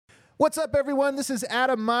What's up, everyone? This is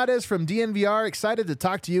Adam Mades from DNVR, excited to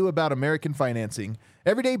talk to you about American financing.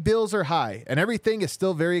 Everyday bills are high, and everything is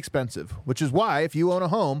still very expensive, which is why, if you own a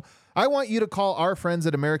home, I want you to call our friends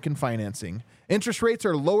at American Financing. Interest rates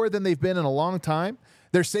are lower than they've been in a long time.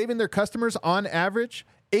 They're saving their customers, on average,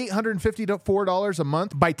 $854 a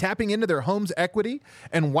month by tapping into their home's equity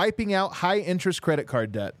and wiping out high-interest credit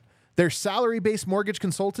card debt. Their salary-based mortgage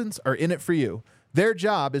consultants are in it for you. Their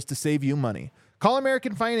job is to save you money. Call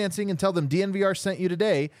American Financing and tell them DNVR sent you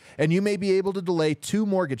today, and you may be able to delay 2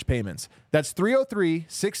 mortgage payments. That's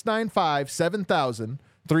 303-695-7000,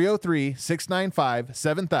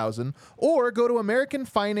 303-695-7000, or go to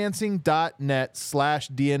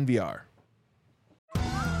americanfinancing.net/DNVR.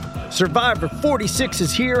 Survivor 46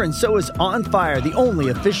 is here, and so is On Fire, the only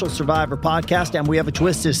official Survivor podcast, and we have a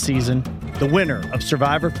twist this season. The winner of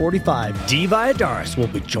Survivor 45, Dee Valladares, will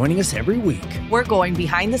be joining us every week. We're going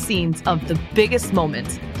behind the scenes of the biggest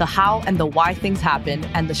moments, the how and the why things happen,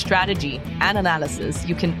 and the strategy and analysis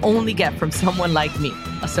you can only get from someone like me,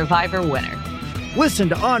 a Survivor winner. Listen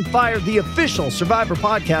to On Fire, the official Survivor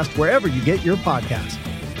podcast, wherever you get your podcasts.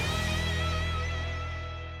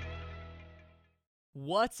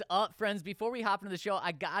 What's up, friends? Before we hop into the show,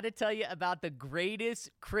 I got to tell you about the greatest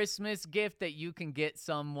Christmas gift that you can get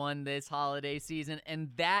someone this holiday season, and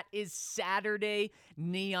that is Saturday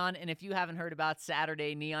Neon. And if you haven't heard about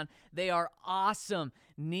Saturday Neon, they are awesome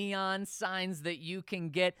neon signs that you can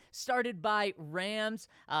get, started by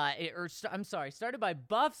started by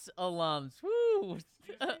Buffs alums. Woo!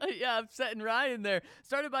 Yeah, I'm setting Ryan there.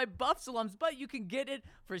 Started by Buffs alums, but you can get it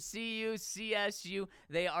for CU, CSU.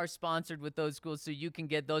 They are sponsored with those schools, so you can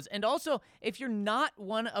get those. And also, if you're not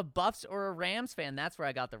one of Buffs or a Rams fan, that's where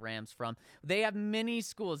I got the Rams from. They have many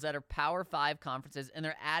schools that are Power 5 conferences, and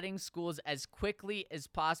they're adding schools as quickly as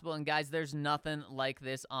possible. And guys, there's nothing like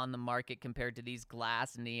this on the market compared to these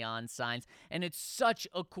glass neon signs. And it's such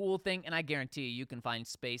a cool thing, and I guarantee you can find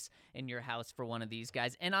space in your house for one of these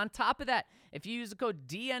guys. And on top of that, if you use the code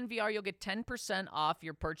DNVR, you'll get 10% off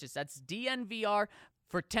your purchase. That's DNVR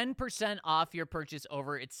for 10% off your purchase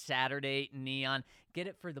over its Saturday Neon. Get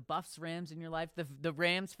it for the Buffs, Rams in your life, the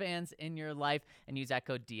Rams fans in your life, and use that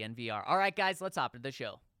code DNVR. All right, guys, let's hop into the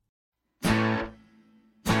show. Number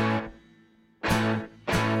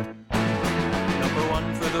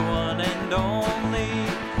one for the one and only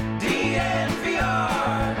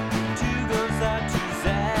DNVR. 2 goes out to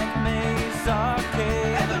Zac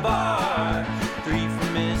Mason at the bar. 3 for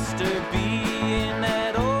Mr. B in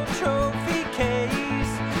that old trophy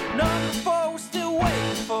case. Number 4 still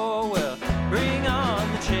waiting for, well, bring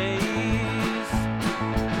on the chase.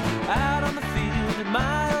 Out on the field at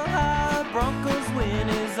Mile High, Broncos win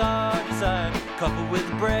is our desire. Coupled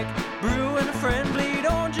with a break, brew and a friend, bleed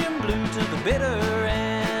orange and blue to the bitter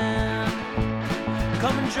end.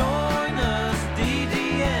 Come and join us,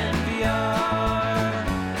 DNVR.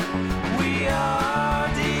 We are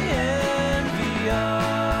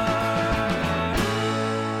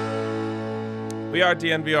DNVR. We are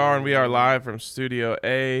DNVR, and we are live from Studio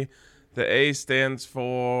A. The A stands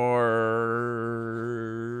for...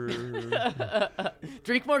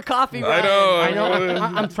 Drink more coffee, Ryan. I know.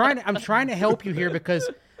 I'm trying to help you here because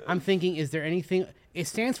I'm thinking, is there anything? It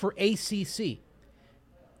stands for ACC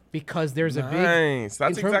because there's a big. Nice.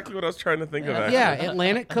 That's exactly what I was trying to think of. Actually. Yeah,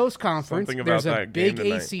 Atlantic Coast Conference. Something about There's a that big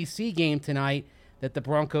game tonight. ACC game tonight that the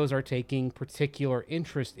Broncos are taking particular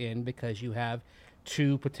interest in because you have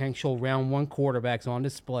 2 potential round 1 quarterbacks on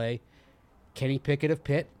display: Kenny Pickett of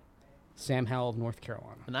Pitt, Sam Howell of North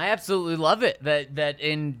Carolina. And I absolutely love it that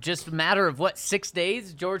in just a matter of, 6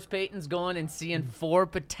 days, George Payton's going and seeing 4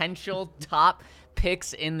 potential top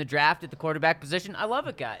picks in the draft at the quarterback position. I love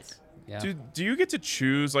it, guys. Yeah. Do you get to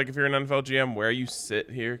choose, if you're an NFL GM, where you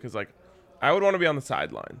sit here? Because, I would want to be on the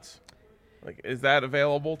sidelines. Is that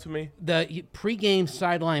available to me? The pregame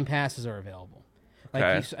sideline passes are available.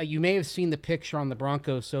 Okay. You may have seen the picture on the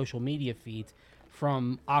Broncos social media feeds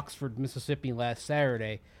from Oxford, Mississippi last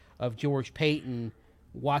Saturday of George Payton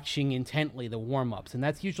watching intently the warm-ups. And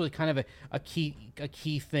that's usually kind of a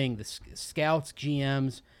key thing. The scouts,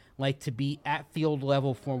 GMs like to be at field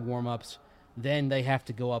level for warm-ups. Then they have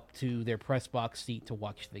to go up to their press box seat to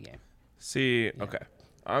watch the game. See, yeah. Okay.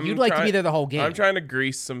 You'd like to be there the whole game. I'm trying to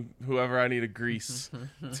grease whoever I need to grease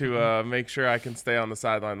to make sure I can stay on the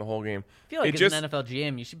sideline the whole game. I feel like as an NFL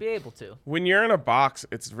GM, you should be able to. When you're in a box,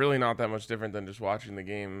 it's really not that much different than just watching the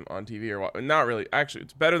game on TV. Not really. Actually,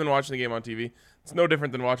 it's better than watching the game on TV. It's no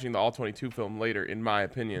different than watching the All-22 film later, in my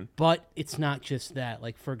opinion. But it's not just that.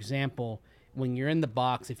 For example, when you're in the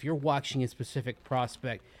box, if you're watching a specific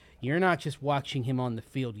prospect, you're not just watching him on the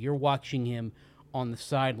field. You're watching him on the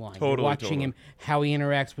sideline. Totally, watching him, how he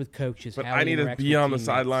interacts with coaches. But how I he need to interacts be with on the teammates.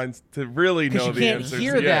 sidelines to really know You the can't answers.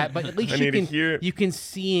 hear that, but at least you can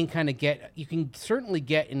see and kind of get. You can certainly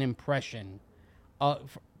get an impression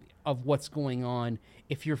of what's going on.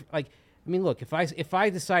 If you're like, I mean, look, if I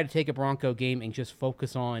decide to take a Bronco game and just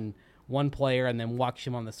focus on one player and then watch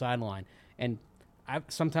him on the sideline, and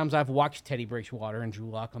sometimes I've watched Teddy Bridgewater and Drew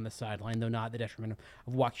Lock on the sideline, though not at the detriment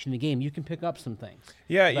of watching the game. You can pick up some things.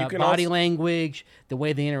 Yeah, about you can body language, the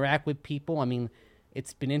way they interact with people. I mean,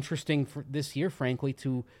 it's been interesting for this year, frankly,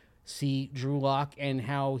 to see Drew Lock and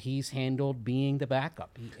how he's handled being the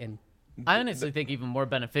backup. I honestly think even more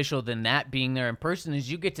beneficial than that being there in person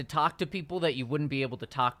is you get to talk to people that you wouldn't be able to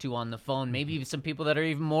talk to on the phone. Maybe even some people that are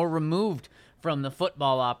even more removed from the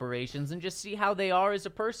football operations, and just see how they are as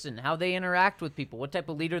a person, how they interact with people, what type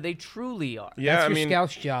of leader they truly are. Yeah, That's your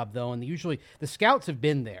scout's job, though, and usually the scouts have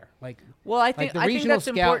been there. I think that's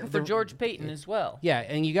important for George Payton as well. Yeah,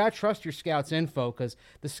 and you got to trust your scouts' info, because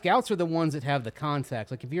the scouts are the ones that have the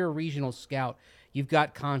contacts. Like if you're a regional scout, you've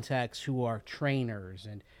got contacts who are trainers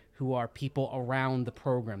and who are people around the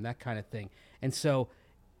program, that kind of thing. And so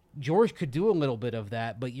George could do a little bit of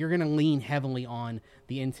that, but you're going to lean heavily on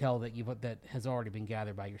the intel that has already been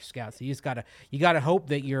gathered by your scouts. So you got to hope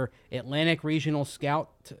that your Atlantic regional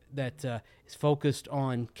scout that is focused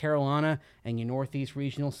on Carolina and your Northeast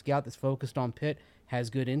regional scout that's focused on Pitt has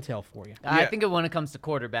good intel for you. I think when it comes to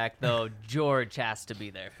quarterback, though, George has to be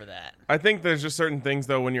there for that. I think there's just certain things,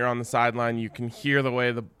 though, when you're on the sideline, you can hear the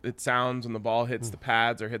way it sounds when the ball hits the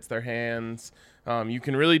pads or hits their hands. You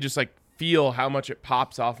can really just feel how much it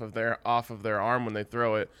pops off of their arm when they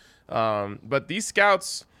throw it. But these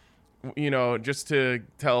scouts, just to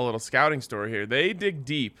tell a little scouting story here, they dig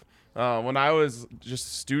deep. When I was just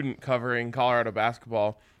a student covering Colorado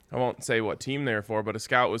basketball, I won't say what team they were for, but a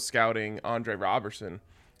scout was scouting Andre Robertson,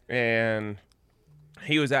 and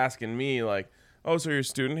he was asking me oh, so you're a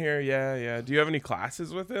student here? Yeah. Do you have any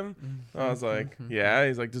classes with him? I was like, yeah.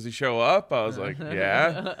 He's like, does he show up? I was like,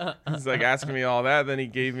 yeah. He's asking me all that. Then he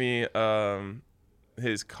gave me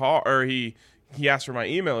his call, or he asked for my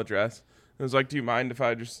email address. It was like, do you mind if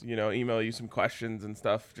I just, email you some questions and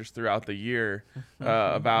stuff just throughout the year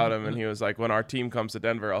about him? And he was like, when our team comes to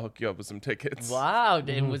Denver, I'll hook you up with some tickets. Wow.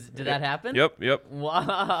 Did that happen? Yep.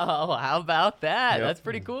 Wow. How about that? Yep. That's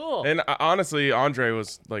pretty cool. And honestly, Andre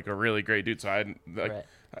was a really great dude. So I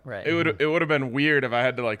Right. It would have been weird if I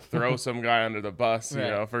had to throw some guy under the bus,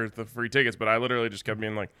 for the free tickets. But I literally just kept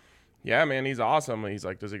being like, yeah, man, he's awesome. And he's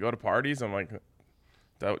like, does he go to parties? I'm like,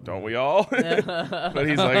 don't we all? But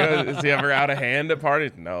he's like, is he ever out of hand at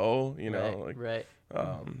parties? No, Right.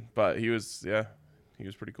 But he was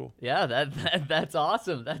pretty cool. Yeah, that's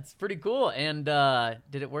awesome. That's pretty cool. And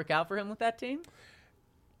did it work out for him with that team?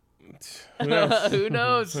 Who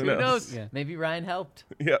knows? Who knows? Yeah. Maybe Ryan helped.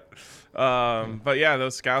 Yeah. But yeah,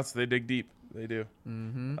 those scouts, they dig deep. They do.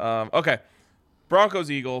 Mm-hmm. Okay.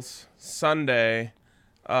 Broncos-Eagles, Sunday.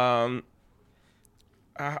 On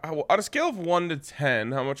a scale of 1 to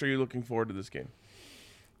 10, how much are you looking forward to this game?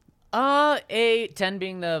 10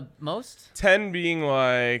 being the most. 10 being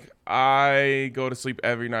I go to sleep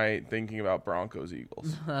every night thinking about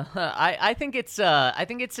Broncos-Eagles. I think it's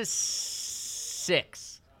a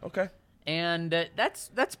 6. Okay. And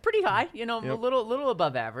that's pretty high. A little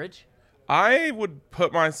above average. I would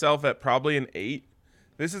put myself at probably an 8.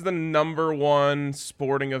 This is the number one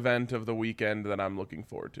sporting event of the weekend that I'm looking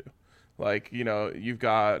forward to. You've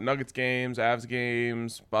got Nuggets games, Avs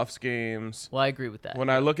games, Buffs games. Well, I agree with that. When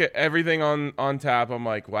I look at everything on tap, I'm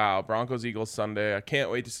like, wow, Broncos-Eagles Sunday. I can't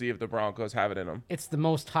wait to see if the Broncos have it in them. It's the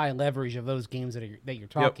most high leverage of those games that you're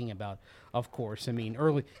talking about, of course. I mean,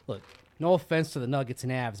 no offense to the Nuggets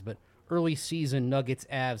and Avs, but early season Nuggets,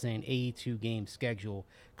 Avs, and an 82-game schedule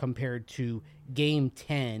compared to Game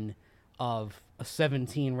 10 of a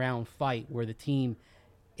 17-round fight where the team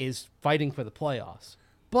is fighting for the playoffs.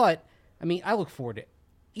 But I mean, I look forward to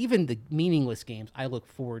even the meaningless games. I look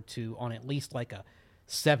forward to on at least a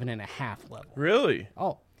 7.5 level. Really?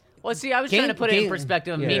 Oh, well, see, I was trying to put it in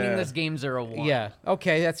perspective. Yeah. Meaningless games are a 1. yeah.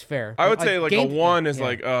 Okay, that's fair. I would say a 1 is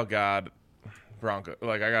yeah. oh god, Bronco.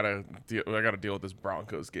 I gotta deal with this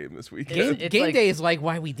Broncos game this weekend. Game day is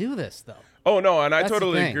why we do this though. Oh no, and I That's the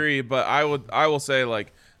totally thing. agree. But I will say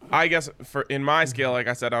I guess in my scale, like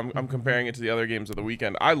I said, I'm comparing it to the other games of the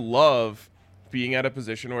weekend. I love being at a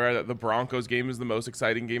position where the Broncos game is the most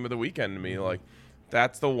exciting game of the weekend to me.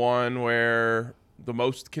 That's the one where the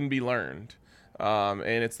most can be learned.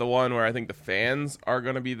 And it's the one where I think the fans are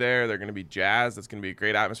going to be there. They're going to be jazzed. It's going to be a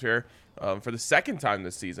great atmosphere. For the second time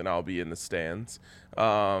this season, I'll be in the stands.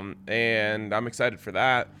 And I'm excited for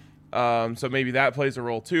that. So maybe that plays a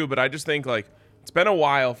role too. But I just think it's been a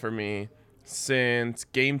while for me since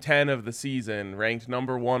Game 10 of the season ranked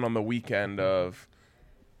number 1 on the weekend of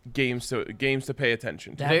games to pay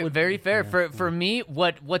attention to. Very fair. For me,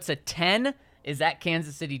 what's a 10 is that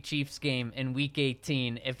Kansas City Chiefs game in Week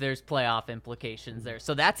 18 if there's playoff implications there.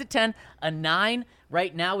 So that's a 10. A 9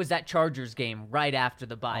 right now is that Chargers game right after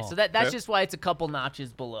the bye. So that's just why it's a couple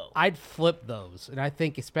notches below. I'd flip those. And I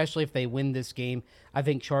think especially if they win this game, I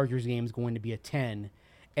think Chargers game is going to be a 10.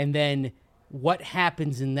 And then what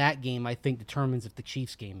happens in that game, I think, determines if the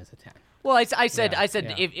Chiefs game is a 10. Well, I said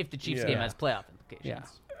if the Chiefs game has playoff implications. Yeah.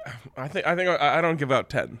 I think I don't give out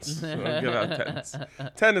 10s. I don't give out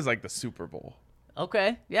 10s. 10 is like the Super Bowl.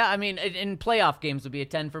 Okay. Yeah, I mean, in playoff games would be a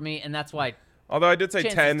 10 for me, and that's why. Although I did say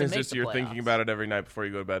chances 10 to is make just the you're playoffs. thinking about it every night before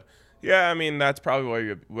you go to bed. Yeah, I mean, that's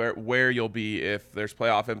probably where you'll be if there's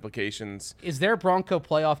playoff implications. Is there a Bronco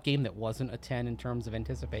playoff game that wasn't a 10 in terms of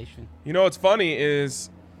anticipation? You know what's funny is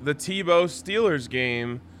the Tebow Steelers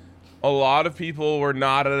game, a lot of people were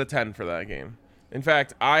not at a 10 for that game. In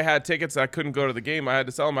fact, I had tickets that I couldn't go to the game. I had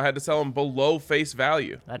to sell them. I had to sell them below face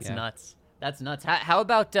value. That's nuts. That's nuts. How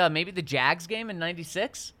about maybe the Jags game in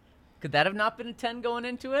 '96? Could that have not been a 10 going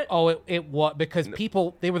into it? Oh, it was because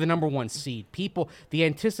they were the number 1 seed. The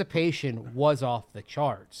anticipation was off the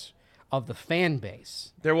charts of the fan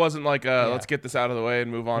base. There wasn't like let's get this out of the way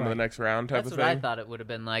and move on to the next round type That's of what thing. I thought it would have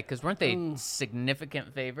been like, because weren't they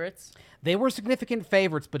significant favorites? They were significant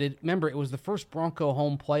favorites, but remember, it was the first Bronco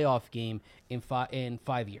home playoff game in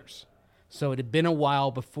 5 years. So it had been a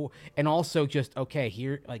while before, and also just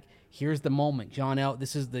here's the moment.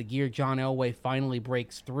 This is the year John Elway finally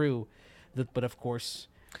breaks through. But of course,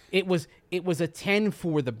 it was a 10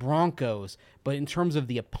 for the Broncos. But in terms of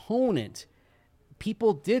the opponent,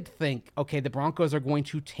 people did think, okay, the Broncos are going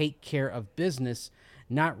to take care of business,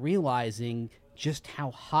 not realizing just how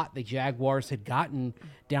hot the Jaguars had gotten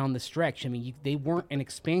down the stretch. I mean, they weren't an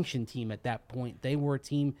expansion team at that point. They were a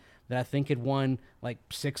team that I think had won like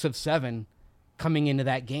 6 of 7 coming into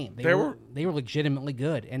that game. They were legitimately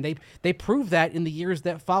good, and they proved that in the years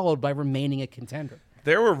that followed by remaining a contender.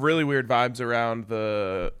 There were really weird vibes around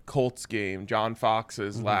the Colts game, John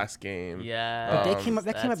Fox's last game. Yeah, But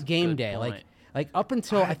that came up game day, like up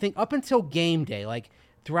until game day, like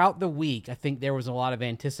throughout the week, I think there was a lot of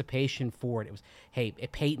anticipation for it. It was, hey,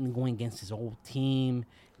 Peyton going against his old team,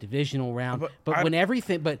 divisional round.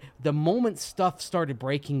 But the moment stuff started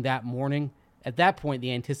breaking that morning, at that point,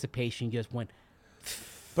 the anticipation just went.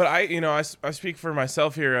 But I speak for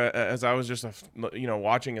myself here as I was just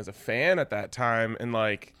watching as a fan at that time, and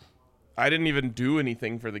like I didn't even do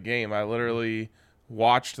anything for the game. I literally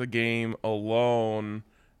watched the game alone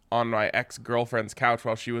on my ex-girlfriend's couch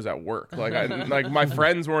while she was at work. Like my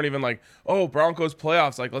friends weren't even like, "Oh, Broncos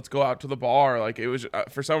playoffs, like let's go out to the bar." Like it was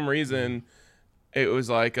for some reason it was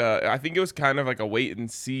like I think it was kind of like a wait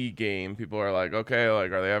and see game. People are like, "Okay,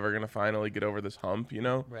 like are they ever going to finally get over this hump, you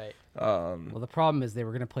know?" Right. Well, the problem is they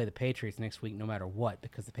were going to play the Patriots next week no matter what,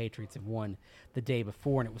 because the Patriots had won the day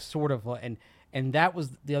before, and it was sort of and that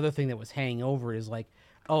was the other thing that was hanging over is like,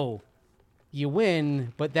 oh, you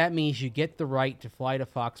win, but that means you get the right to fly to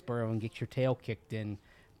Foxborough and get your tail kicked in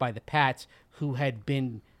by the Pats, who had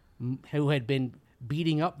been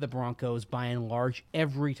beating up the Broncos by and large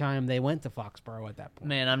every time they went to Foxborough at that point.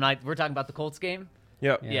 Man, we're talking about the Colts game?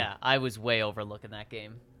 Yep. Yeah, I was way overlooking that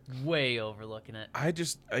game. Way overlooking it. I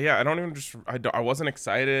wasn't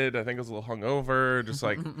excited. I think I was a little hungover. Just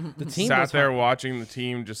like the team sat there watching the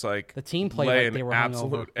team just like the team played lay like they were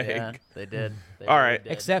absolute hungover. egg. Yeah, they did. All right.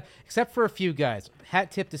 Except for a few guys.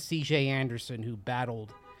 Hat tip to C.J. Anderson, who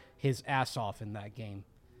battled his ass off in that game.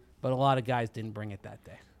 But a lot of guys didn't bring it that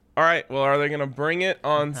day. All right. Well, are they going to bring it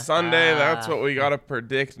on Sunday? That's what we got to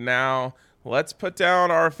predict now. Let's put down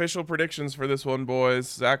our official predictions for this one, boys.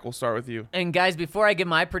 Zach, we'll start with you. And guys, before I give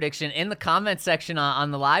my prediction, in the comment section on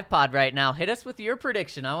the live pod right now, hit us with your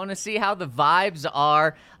prediction. I want to see how the vibes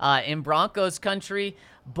are in Broncos country.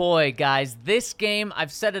 Boy, guys, this game,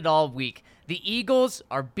 I've said it all week. The Eagles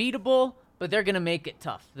are beatable, but they're going to make it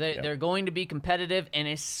tough. They're going to be competitive, and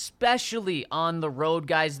especially on the road,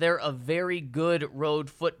 guys. They're a very good road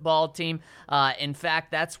football team. In fact,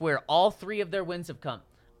 that's where all 3 of their wins have come.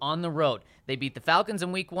 On the road. They beat the Falcons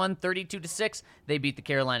in week 1, 32-6. They beat the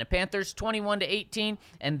Carolina Panthers 21-18,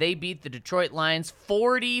 and they beat the Detroit Lions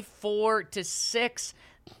 44-6.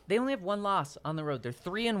 They only have 1 loss on the road. They're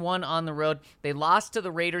 3-1 on the road. They lost to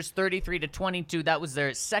the Raiders 33-22. That was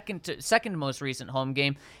their second most recent home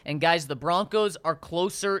game. And guys, the Broncos are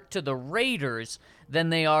closer to the Raiders than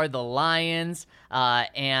they are the Lions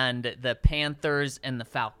and the Panthers and the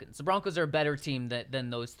Falcons. The Broncos are a better team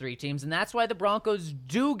than those 3 teams, and that's why the Broncos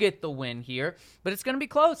do get the win here. But it's going to be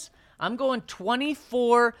close. I'm going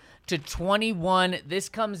 24-21. This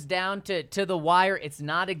comes down to the wire. It's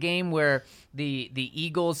not a game where the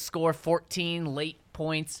Eagles score 14 late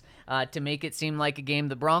points to make it seem like a game.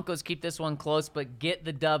 The Broncos keep this one close, but get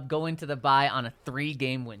the dub, go into the bye on a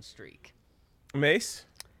 3-game win streak. Mace?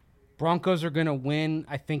 Broncos are going to win.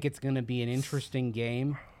 I think it's going to be an interesting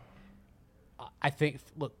game. I think,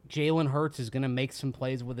 look, Jalen Hurts is going to make some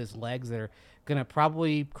plays with his legs that are going to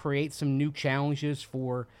probably create some new challenges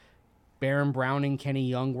for Baron Browning, Kenny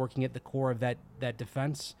Young working at the core of that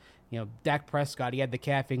defense. You know, Dak Prescott, he had the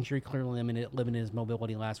calf injury, clearly limited his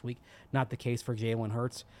mobility last week. Not the case for Jalen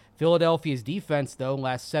Hurts. Philadelphia's defense, though,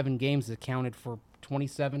 last 7 games has accounted for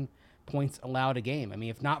 27 points allowed a game. I mean,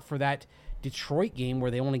 if not for that Detroit game where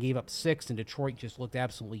they only gave up 6 and Detroit just looked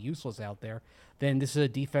absolutely useless out there, then this is a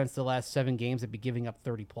defense the last 7 games that be giving up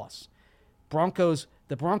 30+.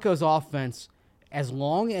 The Broncos offense, as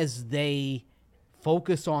long as they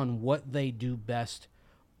focus on what they do best,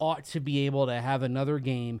 ought to be able to have another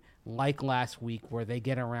game like last week where they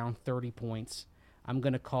get around 30 points. I'm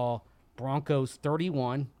going to call Broncos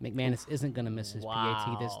 31. McManus isn't going to miss his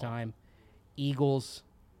PAT this time. Eagles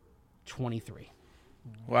 23.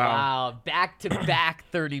 Wow. Back-to-back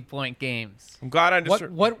 30-point games. I'm glad I just...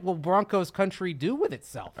 What will Broncos Country do with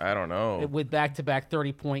itself? I don't know. With back-to-back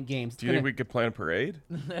 30-point games. Do you think we could plan a parade?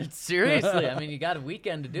 Seriously. I mean, you got a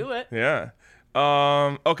weekend to do it. Yeah.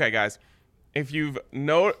 Okay, guys. If you've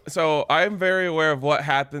so I'm very aware of what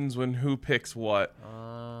happens when who picks what.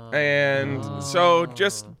 And so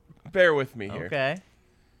just bear with me here. Okay.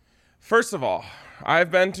 First of all,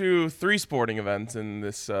 I've been to 3 sporting events in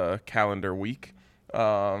this calendar week.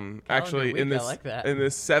 Actually, week, in this I like that. in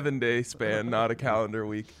this 7-day span, not a calendar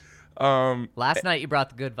week. Last night you brought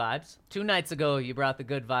the good vibes. 2 nights ago you brought the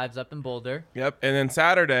good vibes up in Boulder. Yep, and then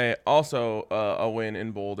Saturday also a win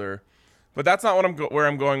in Boulder, but that's not what where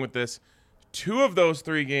I'm going with this. 2 of those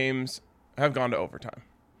 3 games have gone to overtime,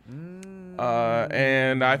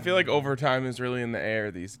 and I feel like overtime is really in the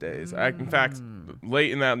air these days. In fact,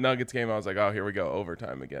 late in that Nuggets game, I was like, "Oh, here we go,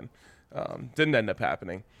 overtime again." Didn't end up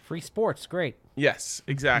happening. Free sports, great. Yes,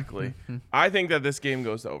 exactly. I think that this game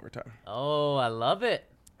goes to overtime. Oh, I love it.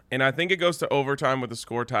 And I think it goes to overtime with the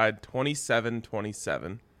score tied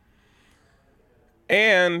 27-27.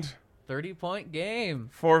 And 30-point game.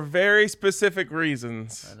 for very specific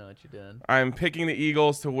reasons, I know what you're doing. I'm picking the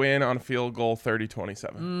Eagles to win on a field goal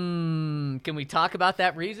 30-27. Can we talk about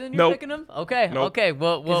that reason you're Nope. picking them? Okay, Nope. okay.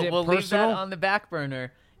 We'll Is it leave that personal? on the back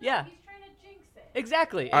burner. Yeah.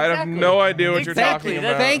 Exactly. I have no idea what you're Exactly. talking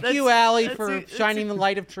That's- about. Thank you, Allie, that's for it. shining the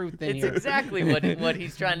light of truth in It's here. exactly what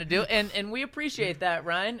he's trying to do, and we appreciate that,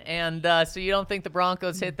 Ryan. And so you don't think the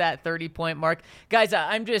Broncos hit that 30-point mark, guys?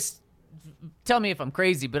 I'm just tell me if I'm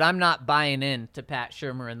crazy, but I'm not buying in to Pat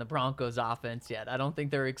Shurmur and the Broncos offense yet. I don't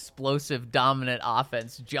think they're explosive, dominant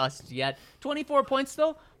offense just yet. 24 points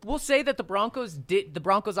though. We'll say that the Broncos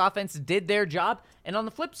offense did their job, and on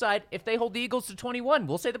the flip side, if they hold the Eagles to 21,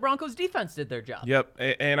 we'll say the Broncos defense did their job. Yep,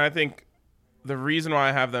 and I think the reason why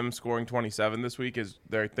I have them scoring 27 this week is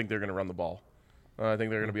I think they're going to run the ball. I think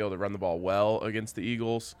they're going to be able to run the ball well against the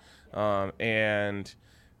Eagles. And,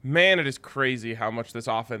 man, it is crazy how much this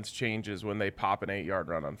offense changes when they pop an 8-yard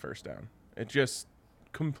run on first down. It just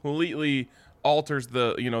completely alters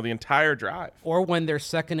the entire drive. Or when their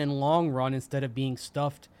second and long run, instead of being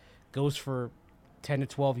stuffed, goes for 10 to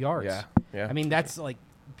 12 yards. Yeah. I mean, that's like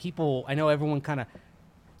people, I know everyone kind of,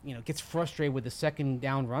 gets frustrated with the second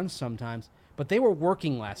down runs sometimes, but they were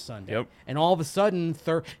working last Sunday. Yep. And all of a sudden,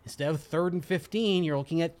 instead of 3rd and 15, you're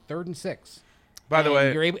looking at 3rd and 6. By the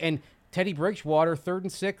way, and Teddy Bridgewater, 3rd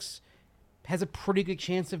and 6, has a pretty good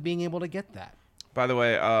chance of being able to get that. By the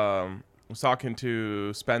way, I was talking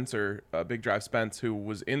to Spencer, Big Drive Spence, who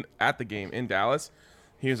was at the game in Dallas.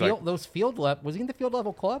 He was like, Was he in the field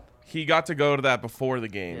level club? he got to go to that before the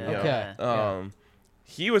game. Yeah. you know? Okay.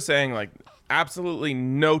 He was saying like absolutely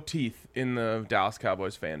no teeth in the Dallas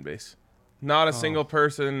Cowboys fan base. Not a single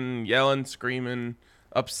person yelling, screaming,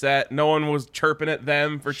 upset. No one was chirping at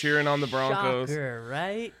them for cheering on the Broncos. Shocker,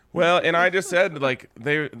 right? Well, and I just said like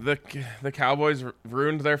the Cowboys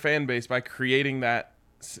ruined their fan base by creating that,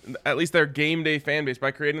 at least their game day fan base,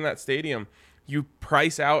 by creating that stadium. You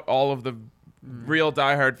price out all of the real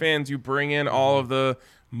diehard fans. You bring in all of the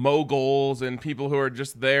moguls and people who are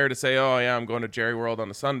just there to say, "Oh yeah, I'm going to Jerry World on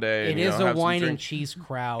a Sunday." It and, is a have some wine and drink. cheese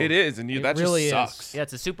crowd. It is, and that really just is. sucks. Yeah,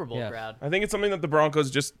 it's a Super Bowl Yeah. crowd. I think it's something that the Broncos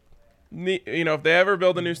just need, if they ever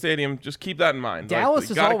build a new stadium, just keep that in mind. Dallas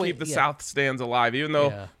you is gotta always- keep the yeah. South stands alive, even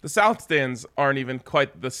though Yeah. the South stands aren't even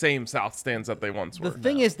quite the same South stands that they once were. The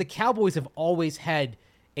thing is, the Cowboys have always had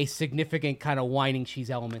a significant kind of whining cheese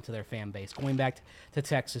element to their fan base, going back to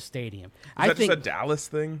Texas Stadium. Is that just a Dallas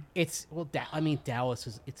thing? It's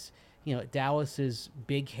Dallas Dallas is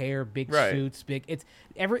big hair, big suits, big. It's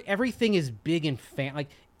everything is big and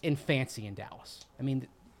fancy in Dallas. I mean,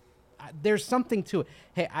 there's something to it.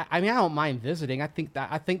 Hey, I don't mind visiting. I think the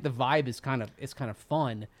vibe is kind of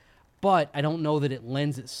fun, but I don't know that it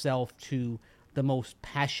lends itself to the most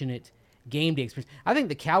passionate game day experience. I think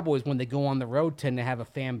the Cowboys, when they go on the road, tend to have a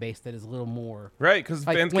fan base that is a little more because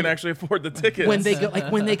fans can actually afford the tickets. When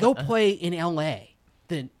they go play in LA,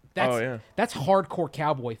 then that's hardcore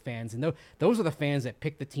Cowboy fans, and those are the fans that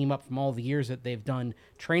pick the team up from all the years that they've done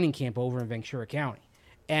training camp over in Ventura County,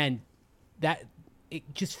 and that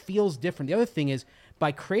it just feels different. The other thing is,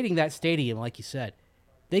 by creating that stadium, like you said,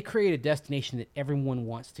 they create a destination that everyone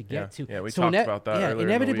wants to get to. Yeah, we talked about that earlier.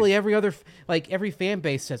 Inevitably, every fan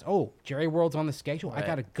base says, "Oh, Jerry World's on the schedule. I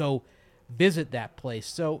got to go visit that place."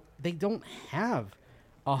 So they don't have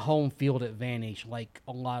a home field advantage like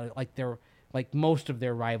most of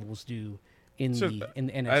their rivals do in the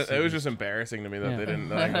NFC. It was just embarrassing to me that they didn't.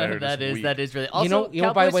 That is really. Also, you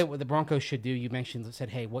know. By the way, what the Broncos should do, you mentioned,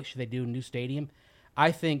 said, "Hey, what should they do in a new stadium?"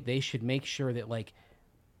 I think they should make sure that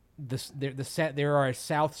there are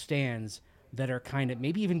south stands that are kind of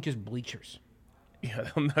maybe even just bleachers. Yeah,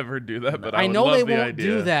 they'll never do that, but I know love they the won't idea.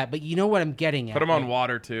 do that. But you know what I'm getting at. Put them on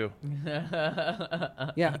water too.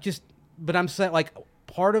 Yeah, but I'm saying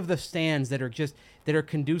part of the stands that are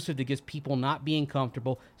conducive to just people not being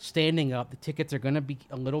comfortable standing up. The tickets are going to be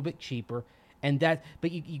a little bit cheaper.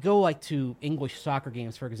 But you go to English soccer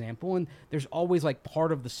games, for example, and there's always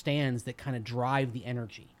part of the stands that kind of drive the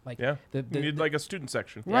energy. You need a student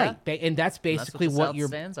section, right? Yeah. And that's basically what your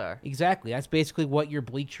stands are. Exactly, that's basically what your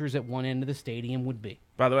bleachers at one end of the stadium would be.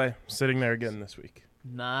 By the way, sitting there again this week.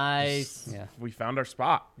 Nice. Yeah, we found our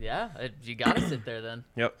spot. Yeah, you got to sit there then.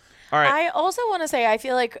 Yep. All right. I also want to say I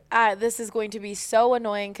feel like this is going to be so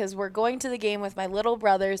annoying because we're going to the game with my little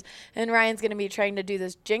brothers, and Ryan's going to be trying to do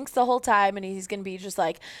this jinx the whole time, and he's going to be just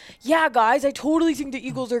like, "Yeah, guys, I totally think the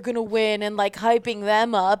Eagles are going to win," and hyping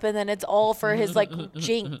them up, and then it's all for his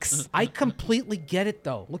jinx. I completely get it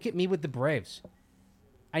though. Look at me with the Braves.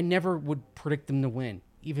 I never would predict them to win,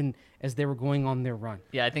 even as they were going on their run.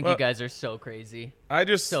 Yeah, I think you guys are so crazy. I'm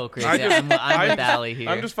with Allie here.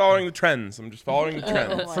 I'm just following the trends.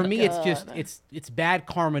 For me, it's bad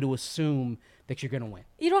karma to assume that you're going to win.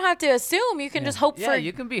 You don't have to assume. You can just hope for.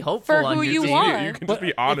 You can be hopeful for on who your you team. want. You can just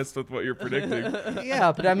be honest with what you're predicting.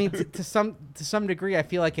 Yeah, but I mean, to some degree, I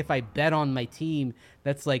feel like if I bet on my team,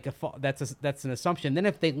 that's that's an assumption. Then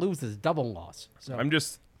if they lose, it's double loss. So I'm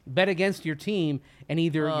just. Bet against your team, and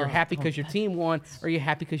either you're happy because your team won, or you're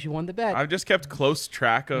happy because you won the bet. I've just kept close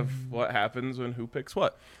track of what happens when who picks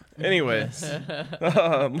what. Anyways,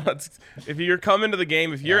 if you're coming to the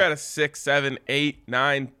game, if you're at a 6, 7, 8,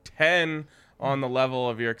 9, 10 on the level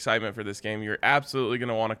of your excitement for this game, you're absolutely going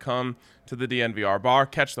to want to come to the DNVR bar,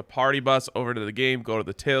 catch the party bus over to the game, go to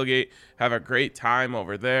the tailgate, have a great time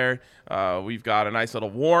over there. We've got a nice little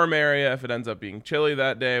warm area if it ends up being chilly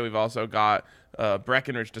that day. We've also got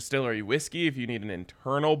Breckenridge Distillery whiskey if you need an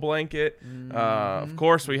internal blanket. Of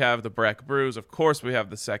course, we have the Breck brews. Of course, we have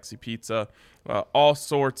the sexy pizza. All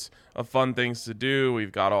sorts of fun things to do.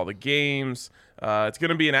 We've got all the games. It's going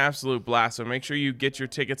to be an absolute blast. So make sure you get your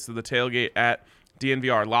tickets to the tailgate at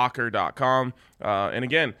dnvrlocker.com. And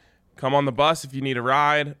again, come on the bus if you need a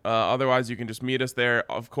ride. Otherwise, you can just meet us there.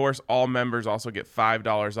 Of course, all members also get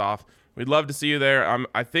 $5 off. We'd love to see you there.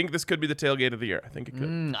 I think this could be the tailgate of the year. I think it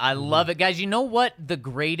could. I love it. Guys, you know what the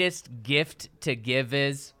greatest gift to give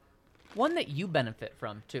is? One that you benefit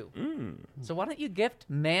from, too. So why don't you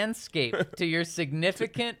gift Manscaped to your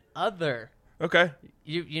significant other? Okay.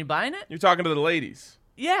 You buying it? You're talking to the ladies.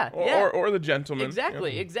 Yeah. Or the gentlemen.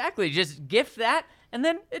 Exactly. Just gift that. And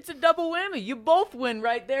then it's a double whammy. You both win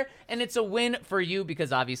right there. And it's a win for you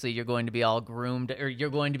because obviously you're going to be all groomed, or you're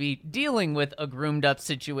going to be dealing with a groomed up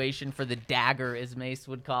situation for the dagger, as Mace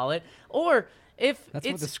would call it. Or if that's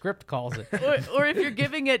what the script calls it. or if you're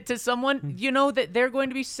giving it to someone, you know that they're going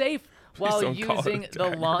to be safe while using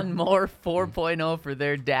the Lawnmower 4.0 for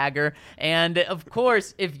their dagger. And, of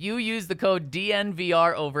course, if you use the code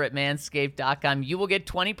DNVR over at manscaped.com, you will get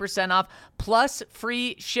 20% off plus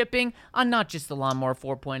free shipping on not just the Lawnmower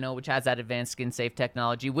 4.0, which has that advanced skin-safe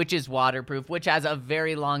technology, which is waterproof, which has a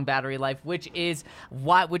very long battery life, which has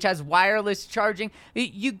wireless charging.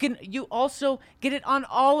 You also get it on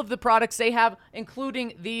all of the products they have,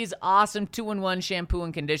 including these awesome 2-in-1 shampoo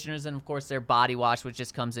and conditioners, and, of course, their body wash, which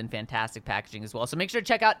just comes in fantastic fantastic packaging as well. So make sure to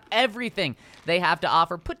check out everything they have to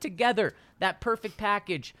offer. Put together that perfect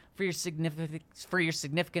package for your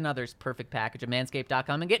significant other's perfect package at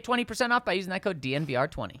manscaped.com and get 20% off by using that code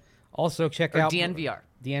DNVR20. Also, check Or out DNVR.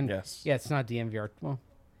 Yes. Yeah, it's not DNVR. Well,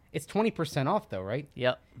 it's 20% off though, right?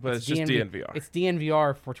 Yep. But it's just DNVR. It's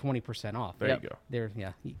DNVR for 20% off. There you go. There,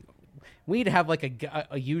 yeah. We need to have like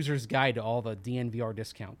a user's guide to all the DNVR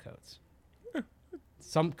discount codes.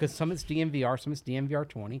 Because some it's DNVR, some it's DNVR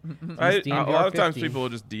 20. A lot of times people will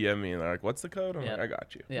just DM me and they're like, "What's the code?" I'm Yep. like, "I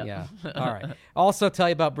got you." Yep. Yeah. All right. Also tell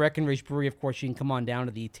you about Breckenridge Brewery. Of course, you can come on down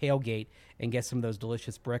to the tailgate and get some of those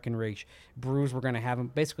delicious Breckenridge brews. We're going to have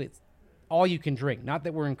them. Basically, it's all you can drink. Not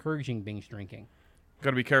that we're encouraging binge drinking. Got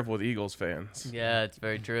to be careful with Eagles fans. Yeah, it's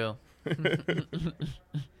very true.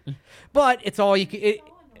 But it's all you can.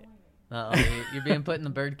 You're being put in the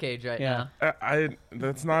birdcage right Yeah. now.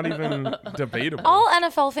 That's not even debatable. All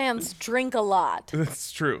NFL fans drink a lot.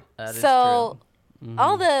 That's true. That is So true.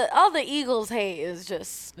 all the Eagles hate is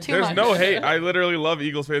just too There's much. no hate. I literally love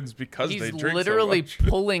Eagles fans because He's they drink literally so much.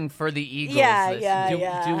 pulling for the Eagles. Yeah, this yeah, Do,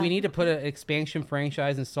 yeah. do we need to put an expansion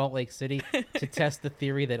franchise in Salt Lake City to test the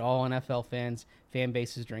theory that all NFL fan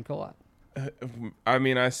bases drink a lot? I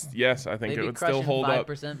mean, yes, I think They'd it be would still crushing hold up.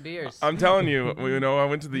 5% beers. I'm telling you, I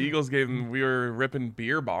went to the Eagles game and we were ripping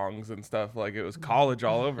beer bongs and stuff like it was college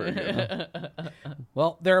all over again.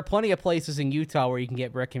 Well, there are plenty of places in Utah where you can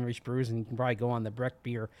get Breckenridge brews, and you can probably go on the Breck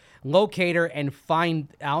Beer locator and find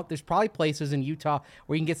out. There's probably places in Utah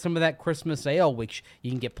where you can get some of that Christmas ale, which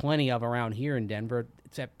you can get plenty of around here in Denver.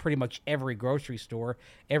 It's at pretty much every grocery store,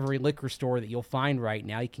 every liquor store that you'll find right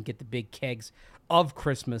now. You can get the big kegs of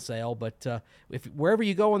Christmas ale, but if wherever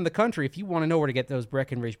you go in the country, if you want to know where to get those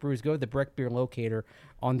Breckenridge brews, go to the Breck Beer locator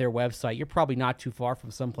on their website. You're probably not too far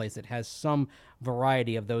from someplace that has some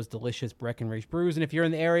variety of those delicious Breckenridge brews. And if you're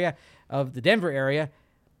in the area of the Denver area,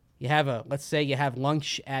 you have let's say you have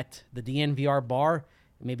lunch at the DNVR bar.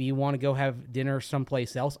 Maybe you want to go have dinner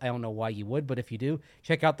someplace else. I don't know why you would, but if you do,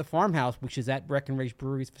 check out the Farmhouse, which is at Breckenridge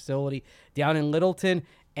Brewery's facility down in Littleton,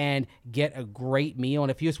 and get a great meal.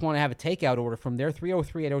 And if you just want to have a takeout order from there,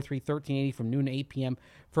 303-803-1380 from noon to 8 p.m.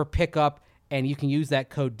 for pickup, and you can use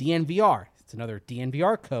that code DNVR. It's another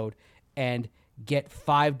DNVR code, and get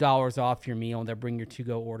 $5 off your meal, and they'll bring your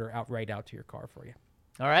to-go order right out to your car for you.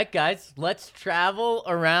 All right, guys, let's travel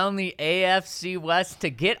around the AFC West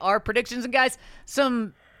to get our predictions. And, guys,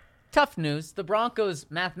 some tough news. The Broncos,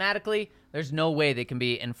 mathematically, there's no way they can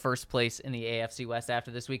be in first place in the AFC West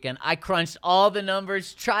after this weekend. I crunched all the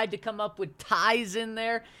numbers, tried to come up with ties in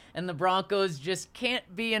there, and the Broncos just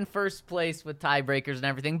can't be in first place with tiebreakers and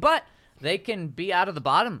everything. But they can be out of the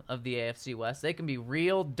bottom of the AFC West. They can be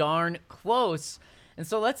real darn close. And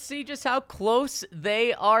so let's see just how close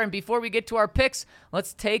they are. And before we get to our picks,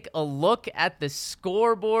 let's take a look at the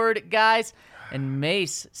scoreboard, guys. And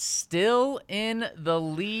Mace still in the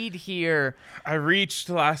lead here. I reached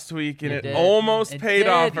last week and You it did. almost It paid did.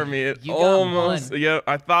 off for me. It You got almost, one. yeah.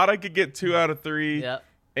 I thought I could get 2 out of 3, Yep.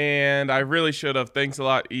 and I really should have. Thanks a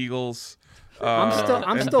lot, Eagles. I'm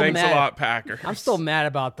and still thanks mad. a lot, Packers. I'm still mad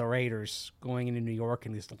about the Raiders going into New York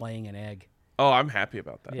and just laying an egg. Oh, I'm happy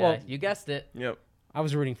about that. Yeah, Well- you guessed it. Yep. I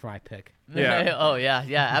was rooting for my pick. Yeah. Oh, yeah,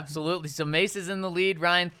 absolutely. So Mace is in the lead.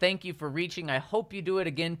 Ryan, thank you for reaching. I hope you do it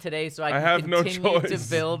again today so I can have no continue to choice.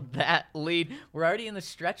 build that lead. We're already in the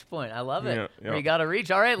stretch point. I love it. Yeah. Where you got to reach.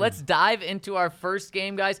 All right, let's dive into our first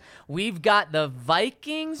game, guys. We've got the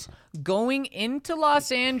Vikings going into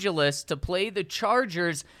Los Angeles to play the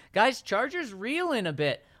Chargers. Guys, Chargers reeling a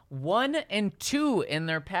bit. 1-2 in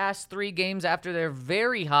their past 3 games after their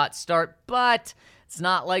very hot start, but it's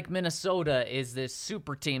not like Minnesota is this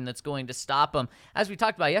super team that's going to stop them. As we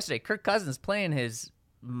talked about yesterday, Kirk Cousins playing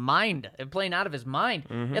out of his mind.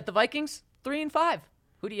 Yet the Vikings, 3-5.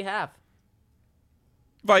 Who do you have?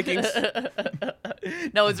 Vikings.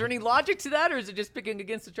 Now, is there any logic to that, or is it just picking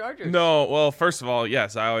against the Chargers? No, well, first of all,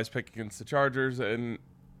 yes, I always pick against the Chargers, and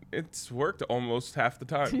it's worked almost half the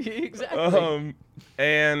time. Exactly.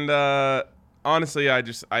 Honestly, I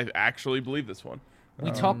actually believe this one. We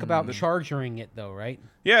talk about chargering it, though, right?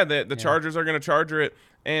 Yeah, the Chargers are going to charger it,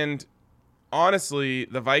 and honestly,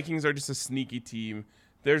 the Vikings are just a sneaky team.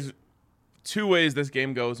 There's 2 ways this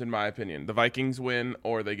game goes, in my opinion. The Vikings win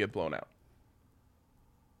or they get blown out.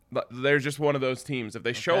 They're just one of those teams. If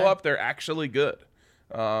they show up, they're actually good.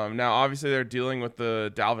 Now, obviously, they're dealing with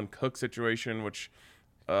the Dalvin Cook situation, which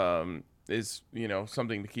is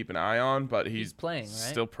something to keep an eye on. But he's playing, right?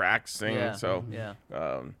 still practicing. Yeah. So,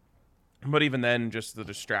 but even then, just the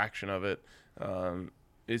distraction of it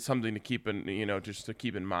is something to keep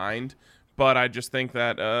in mind. But I just think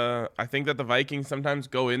that the Vikings sometimes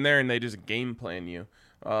go in there and they just game plan you.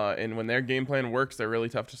 And when their game plan works, they're really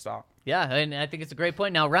tough to stop. Yeah, and I think it's a great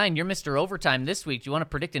point. Now, Ryan, you're Mr. Overtime this week. Do you want to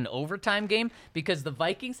predict an overtime game? Because the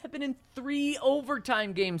Vikings have been in 3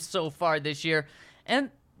 overtime games so far this year, and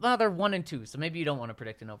well, they're 1-2, so maybe you don't want to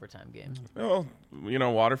predict an overtime game. Well,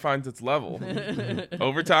 water finds its level.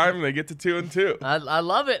 Overtime, they get to 2-2. I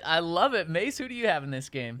love it. I love it. Mace, who do you have in this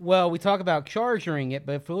game? Well, we talk about charging it,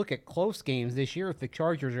 but if we look at close games this year, the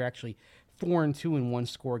Chargers are actually 4-2 in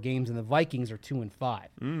one-score games, and the Vikings are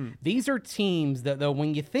 2-5. These are teams that, though,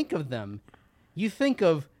 when you think of them, you think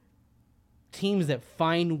of teams that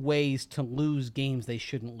find ways to lose games they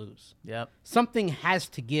shouldn't lose. Yep. Something has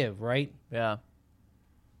to give, right? Yeah.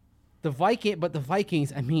 The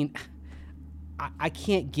Vikings, I mean, I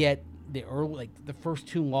can't get the first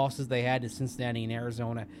 2 losses they had to Cincinnati and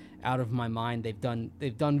Arizona out of my mind. They've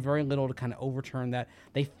done very little to kind of overturn that.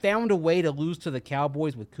 They found a way to lose to the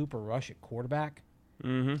Cowboys with Cooper Rush at quarterback.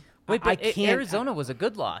 Mm-hmm. Wait, but Arizona was a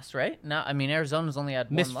good loss, right? No, I mean Arizona's only had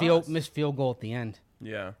one loss. Missed field goal at the end.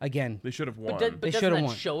 Yeah. Again, they should have won. But they should have have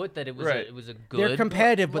won. Show it that it was Right. it was a good. They're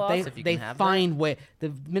competitive, but loss, they find way.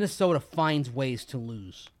 The Minnesota finds ways to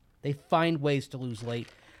lose. They find ways to lose late.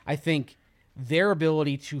 I think their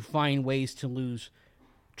ability to find ways to lose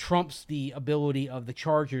trumps the ability of the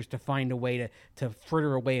Chargers to find a way to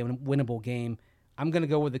fritter away a winnable game. I'm going to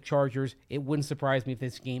go with the Chargers. It wouldn't surprise me if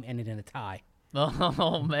this game ended in a tie.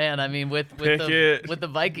 Oh man, I mean with the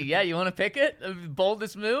Viking, yeah, you want to pick it?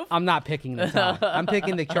 Boldest move? I'm not picking the tie. I'm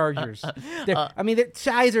picking the Chargers. The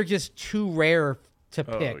ties are just too rare to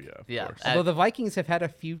pick. Oh, yeah, of Yeah. course. Although the Vikings have had a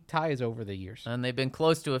few ties over the years. And they've been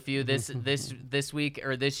close to a few this week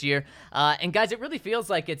or this year. And guys, it really feels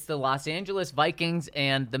like it's the Los Angeles Vikings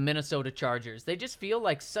and the Minnesota Chargers. They just feel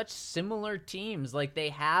like such similar teams. Like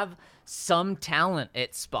they have some talent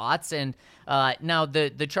at spots. And now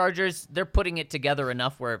the Chargers, they're putting it together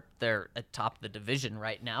enough where they're atop the division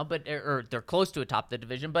right now, or they're close to atop the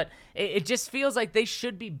division. But it just feels like they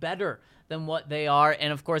should be better than what they are.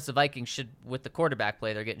 And of course the Vikings should, with the quarterback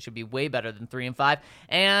play they're getting, should be way better than 3-5.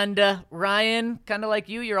 And Ryan, kind of like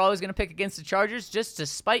you're always going to pick against the Chargers. Just to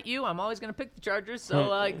spite you, I'm always going to pick the Chargers.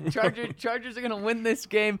 So Chargers are going to win this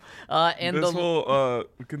game. And this will,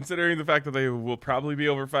 considering the fact that they will probably be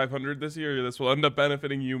over 500 this year, this will end up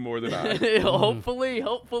benefiting you more than I.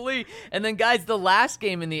 Hopefully. And then guys, the last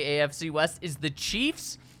game in the AFC West is the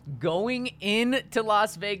Chiefs going into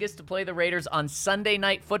Las Vegas to play the Raiders on Sunday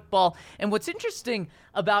Night Football. And what's interesting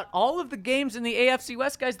about all of the games in the AFC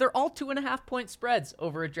West, guys, they're all 2.5-point spreads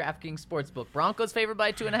over at DraftKings Sportsbook. Broncos favored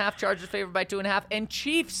by 2.5, Chargers favored by 2.5, and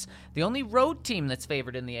Chiefs, the only road team that's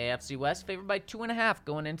favored in the AFC West, favored by 2.5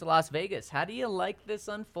 going into Las Vegas. How do you like this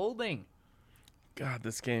unfolding? God,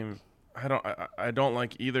 this game, I don't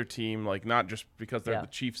like either team, like not just because they're the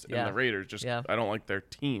Chiefs and the Raiders, just I don't like their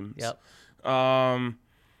teams. Yep.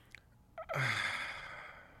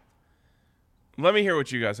 Let me hear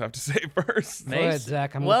what you guys have to say first. Go ahead,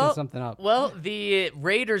 Zach. I'm looking something up. Well, the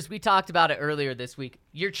Raiders, we talked about it earlier this week.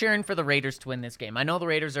 You're cheering for the Raiders to win this game. I know the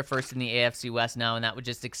Raiders are first in the AFC West now, and that would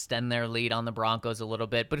just extend their lead on the Broncos a little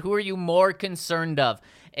bit. But who are you more concerned of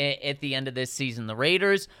at the end of this season, the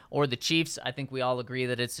Raiders or the Chiefs? I think we all agree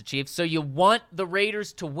that it's the Chiefs. So you want the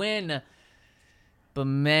Raiders to win. But,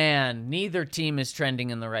 man, neither team is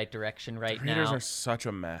trending in the right direction right now. The Raiders are such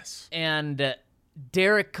a mess. And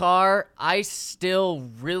Derek Carr, I still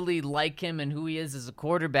really like him and who he is as a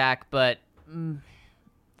quarterback, but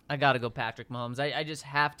I got to go Patrick Mahomes. I just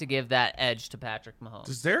have to give that edge to Patrick Mahomes.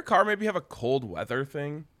 Does Derek Carr maybe have a cold weather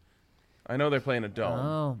thing? I know they're playing a dome.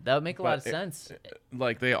 Oh, that would make a lot of sense.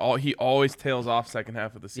 He always tails off second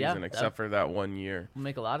half of the season, except for that 1 year. Would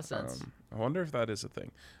make a lot of sense. I wonder if that is a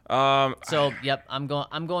thing. Yep, I'm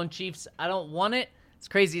going Chiefs. I don't want it. As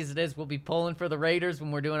crazy as it is, we'll be pulling for the Raiders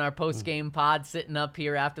when we're doing our post-game pod, sitting up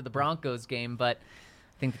here after the Broncos game. But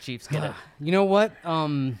I think the Chiefs get it. You know what?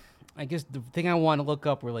 I guess the thing I want to look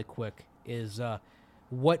up really quick is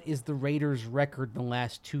what is the Raiders' record the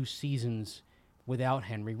last 2 seasons without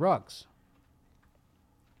Henry Ruggs?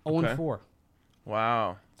 0-4.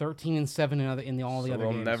 Wow. 13-7 in all the other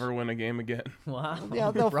games. They'll never win a game again. Wow. Yeah,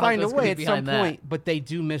 they'll find a way at some point, but they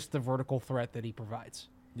do miss the vertical threat that he provides.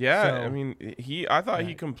 Yeah, So- I mean, I thought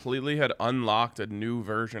he completely had unlocked a new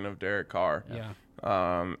version of Derek Carr.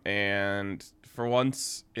 Yeah. And for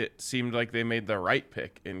once, it seemed like they made the right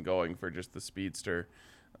pick in going for just the speedster.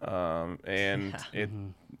 I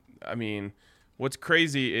mean, what's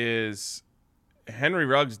crazy is Henry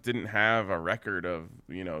Ruggs didn't have a record of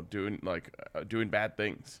doing bad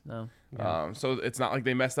things. No. So it's not like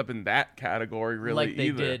they messed up in that category, really. Like they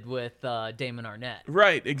either. did with Damon Arnett.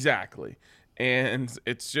 Right, exactly. And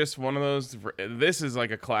it's just one of those. This is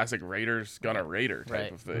like a classic Raiders gonna Raider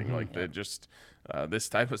type of thing. Like they just this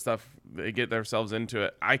type of stuff. They get themselves into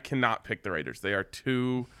it. I cannot pick the Raiders. They are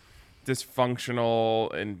too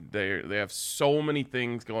dysfunctional, and they have so many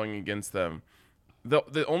things going against them.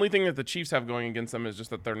 The only thing that the Chiefs have going against them is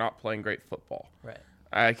just that they're not playing great football. Right.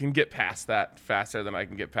 I can get past that faster than I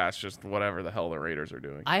can get past just whatever the hell the Raiders are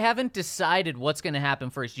doing. I haven't decided what's going to happen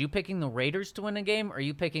first. You picking the Raiders to win a game, or are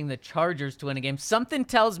you picking the Chargers to win a game? Something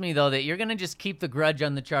tells me, though, that you're going to just keep the grudge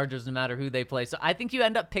on the Chargers no matter who they play. So I think you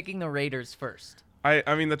end up picking the Raiders first.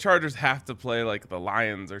 I mean, the Chargers have to play like the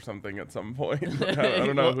Lions or something at some point. I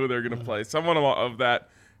don't know who they're going to play. Someone of that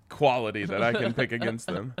quality that I can pick against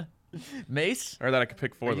them. Mace? Or that I could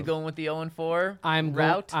pick for them. Are you going with the 0-4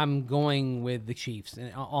 route? I'm going with the Chiefs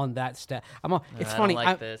on that stat. It's funny. I don't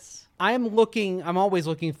like this. I'm always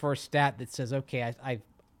looking for a stat that says, okay,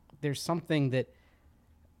 there's something that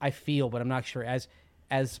I feel, but I'm not sure.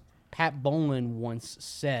 As Pat Bowlen once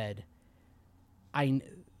said, I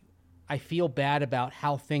feel bad about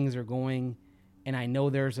how things are going, and I know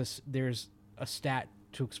there's a stat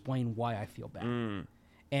to explain why I feel bad.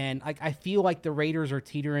 And I feel like the Raiders are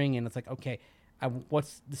teetering, and it's like, okay,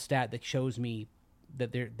 what's the stat that shows me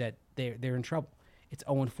that they're in trouble? It's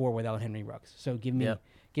 0-4 without Henry Ruggs. So give me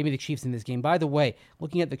the Chiefs in this game. By the way,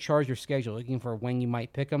 looking at the Chargers schedule, looking for when you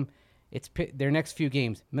might pick them, it's their next few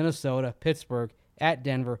games: Minnesota, Pittsburgh, at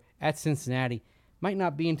Denver, at Cincinnati. Might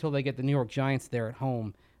not be until they get the New York Giants there at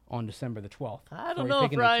home on December the 12th. I don't know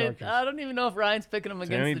if Ryan. I don't even know if Ryan's picking them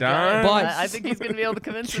against the Giants. But I think he's going to be able to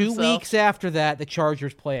convince 2 himself. weeks after that, the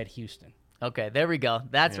Chargers play at Houston. Okay, there we go.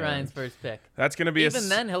 That's Ryan's first pick. That's going to be even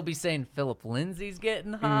then he'll be saying Phillip Lindsay's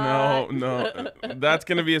getting hot. No. That's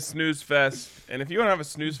going to be a snooze fest. And if you want to have a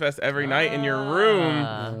snooze fest every night in your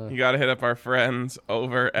room, you got to hit up our friends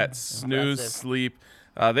over at Snooze Sleep.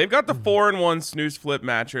 They've got the 4-in-1 Snooze Flip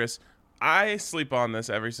mattress. I sleep on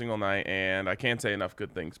this every single night, and I can't say enough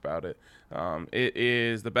good things about it. It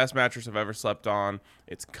is the best mattress I've ever slept on.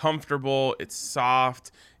 It's comfortable. It's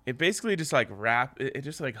soft. It basically just like it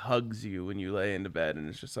just like hugs you when you lay into bed, and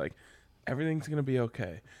it's just like everything's going to be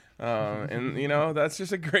okay. And, you know, that's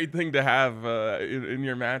just a great thing to have in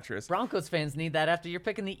your mattress. Broncos fans need that after you're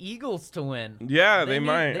picking the Eagles to win. Yeah, they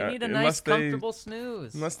might. They need a nice, comfortable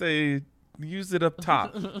snooze. Unless they use it up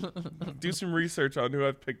top. Do some research on who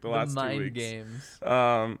I've picked the last 2 weeks. Mind games.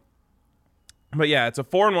 But yeah, it's a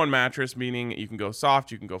 4-in-1 mattress, meaning you can go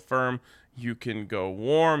soft, you can go firm, you can go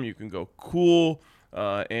warm, you can go cool,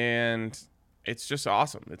 and it's just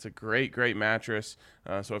awesome. It's a great, great mattress.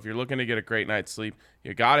 So if you're looking to get a great night's sleep,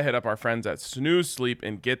 you got to hit up our friends at Snooze Sleep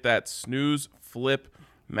and get that Snooze Flip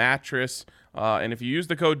mattress. And if you use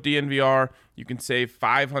the code DNVR, you can save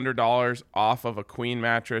 $500 off of a queen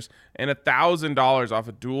mattress and $1,000 off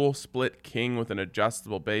a dual split king with an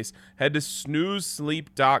adjustable base. Head to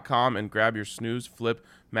snoozesleep.com and grab your Snooze Flip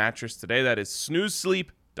mattress today. That is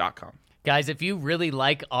snoozesleep.com. Guys, if you really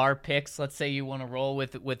like our picks, let's say you want to roll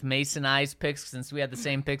with Mason I's picks, since we had the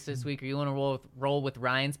same picks this week, or you want to roll with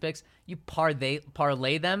Ryan's picks, you parlay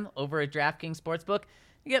them over at DraftKings Sportsbook.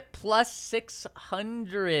 You get plus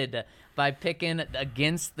 600 by picking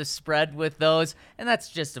against the spread with those. And that's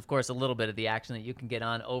just, of course, a little bit of the action that you can get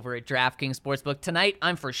on over at DraftKings Sportsbook. Tonight,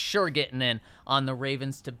 I'm for sure getting in on the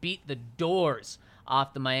Ravens to beat the doors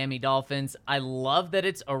off the Miami Dolphins. I love that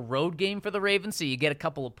it's a road game for the Ravens, so you get a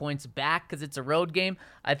couple of points back because it's a road game.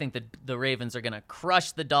 I think that the Ravens are going to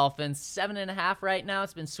crush the Dolphins. 7.5 right now.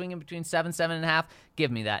 It's been swinging between 7.5.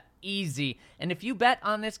 Give me that. Easy. And if you bet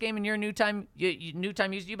on this game and you're a new time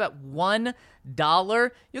user, you bet $1,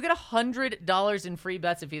 you'll get $100 in free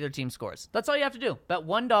bets if either team scores. That's all you have to do. Bet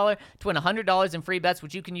 $1 to win $100 in free bets,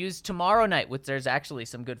 which you can use tomorrow night, which there's actually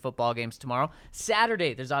some good football games tomorrow.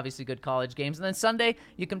 Saturday, there's obviously good college games. And then Sunday,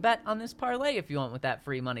 you can bet on this parlay if you want with that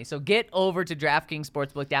free money. So get over to DraftKings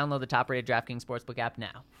Sportsbook. Download the top-rated DraftKings Sportsbook app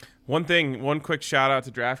now. One quick shout-out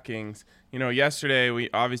to DraftKings. You know, yesterday we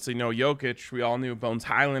obviously know Jokic. We all knew Bones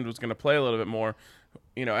Highland was going to play a little bit more.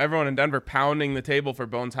 You know, everyone in Denver pounding the table for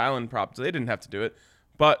Bones Highland props. They didn't have to do it.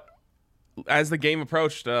 But as the game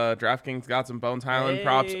approached, DraftKings got some Bones Highland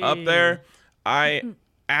props up there. I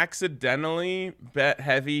accidentally bet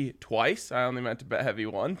heavy twice. I only meant to bet heavy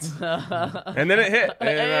once. And then it hit,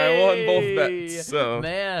 and I won both bets. So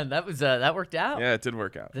man, that worked out. Yeah, it did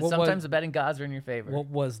work out. Sometimes the betting gods are in your favor. What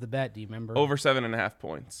was the bet? Do you remember? Over 7.5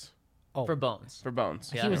 points. Oh. For Bones. For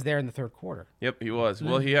Bones. He was there in the third quarter. Yep, he was.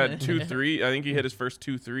 Well, he had 2 3. I think he hit his first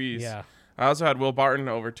 2 threes. Yeah. I also had Will Barton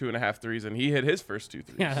over 2.5 threes, and he hit his first 2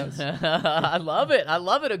 threes. I love it. I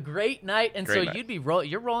love it. A great night. And Great so night.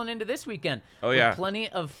 you're rolling into this weekend. Oh, with yeah. plenty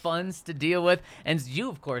of funds to deal with. And you,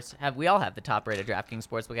 of course, we all have the top-rated DraftKings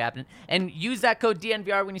Sportsbook app. And use that code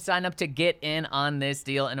DNVR when you sign up to get in on this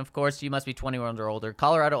deal. And, of course, you must be 21 or older.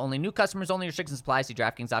 Colorado only. New customers only. Restrictions apply. See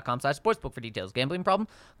DraftKings.com/sportsbook for details. Gambling problem?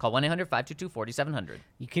 Call 1-800-522-4700.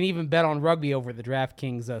 You can even bet on rugby over the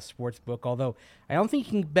DraftKings Sportsbook, although I don't think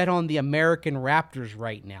you can bet on the American Raptors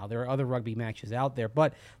right now. There are other rugby matches out there,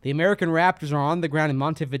 but the American Raptors are on the ground in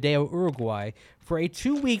Montevideo, Uruguay, for a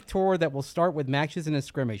 2-week tour that will start with matches and a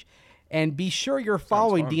scrimmage. And be sure you're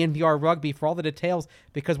following DNVR Rugby for all the details,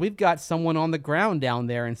 because we've got someone on the ground down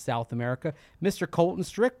there in South America, Mr. Colton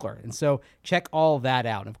Strickler. And so check all that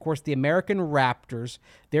out. And of course, the American Raptors,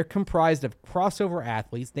 they're comprised of crossover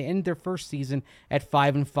athletes. They ended their first season at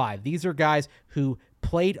 5-5. These are guys who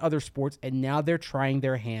played other sports, and now they're trying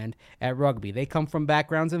their hand at rugby. They come from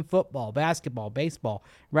backgrounds in football, basketball, baseball,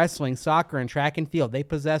 wrestling, soccer, and track and field. They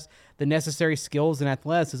possess the necessary skills and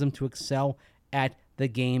athleticism to excel at the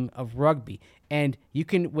game of rugby. And you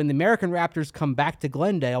can, when the American Raptors come back to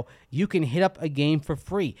Glendale, you can hit up a game for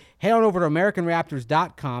free. Head on over to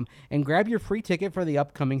AmericanRaptors.com and grab your free ticket for the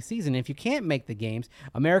upcoming season. If you can't make the games,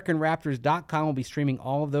 AmericanRaptors.com will be streaming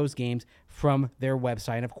all of those games from their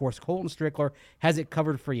website. And of course, Colton Strickler has it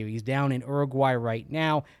covered for you. He's down in Uruguay right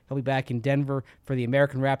now. He'll be back in Denver for the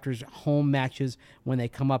American Raptors home matches when they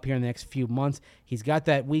come up here in the next few months. He's got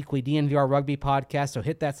that weekly DNVR Rugby podcast, so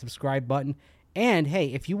hit that subscribe button. And, hey,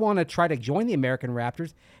 if you want to try to join the American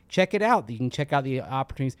Raptors, check it out. You can check out the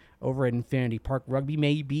opportunities over at Infinity Park. Rugby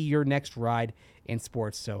may be your next ride in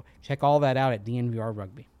sports. So check all that out at DNVR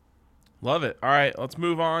Rugby. Love it. All right, let's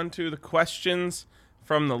move on to the questions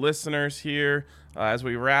from the listeners here as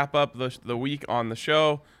we wrap up the week on the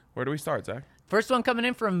show. Where do we start, Zach? First one coming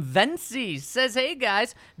in from Vency. Says, hey,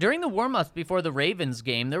 guys, during the warm-ups before the Ravens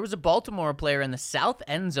game, there was a Baltimore player in the south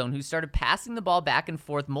end zone who started passing the ball back and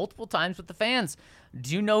forth multiple times with the fans.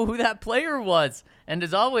 Do you know who that player was? And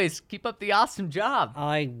as always, keep up the awesome job.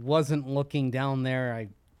 I wasn't looking down there. I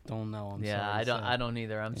don't know. I'm sorry. I don't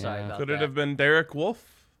either. I'm sorry about Could that. it have been Derek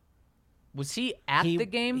Wolfe? Was he at the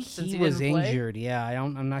game since he was didn't play? injured. Yeah,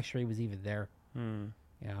 I'm not sure he was even there.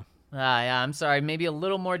 Yeah. Yeah, I'm sorry. Maybe a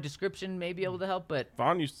little more description may be able to help, but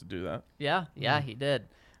Vaughn used to do that. yeah, he did.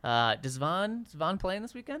 Does Vaughn playing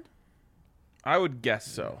this weekend? I would guess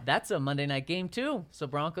so. That's a Monday night game too, so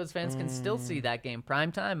Broncos fans can still see that game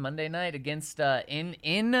prime time Monday night against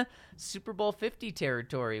in Super Bowl 50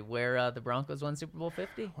 territory, where the Broncos won Super Bowl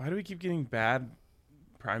 50. Why do we keep getting bad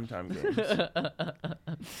primetime games?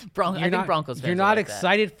 I think Broncos fans You're are not like that.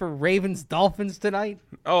 excited for Ravens Dolphins tonight?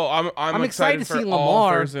 Oh, I'm excited to for see all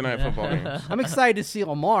Lamar. Thursday night football games. I'm excited to see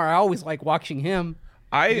Lamar. I always like watching him.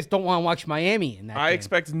 I just don't want to watch Miami in that I game.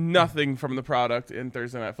 expect nothing from the product in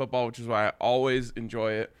Thursday night football, which is why I always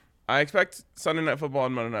enjoy it. I expect Sunday night football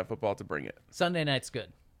and Monday night football to bring it. Sunday night's good.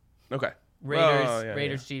 Okay.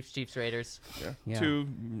 Raiders, Chiefs, Raiders. Yeah. Two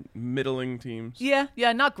middling teams. Yeah,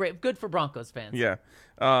 not great. Good for Broncos fans. Yeah.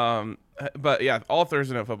 But yeah, all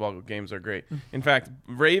Thursday night football games are great. In fact,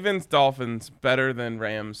 Ravens, Dolphins, better than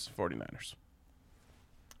Rams, 49ers.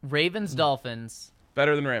 Ravens, Dolphins.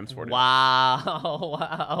 Better than Rams, 49ers.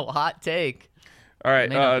 Wow. Hot take. All right.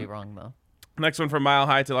 May not be wrong, though. Next one from Mile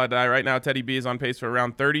High Till I Die. Right now, Teddy B is on pace for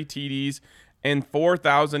around 30 TDs and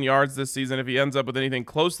 4,000 yards this season. If he ends up with anything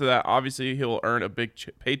close to that, obviously he'll earn a big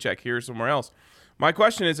paycheck here or somewhere else. My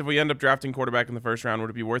question is, if we end up drafting quarterback in the first round,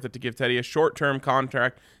 would it be worth it to give Teddy a short-term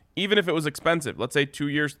contract, even if it was expensive? Let's say 2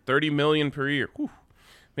 years, $30 million per year. Whew.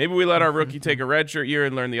 Maybe we let our rookie take a redshirt year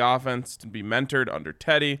and learn the offense to be mentored under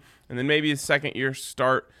Teddy, and then maybe his second year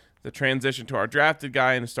start the transition to our drafted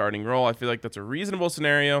guy in a starting role. I feel like that's a reasonable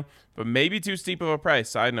scenario, but maybe too steep of a price.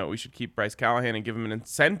 Side note, we should keep Bryce Callahan and give him an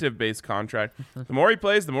incentive-based contract. The more he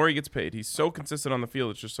plays, the more he gets paid. He's so consistent on the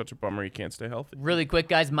field, it's just such a bummer he can't stay healthy. Really quick,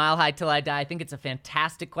 guys, Mile High Till I Die. I think it's a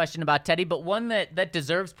fantastic question about Teddy, but one that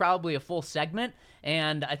deserves probably a full segment,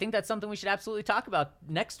 and I think that's something we should absolutely talk about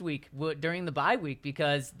next week during the bye week,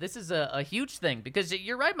 because this is a huge thing. Because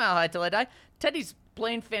you're right, Mile High Till I Die. Teddy's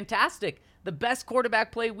playing fantastic. The best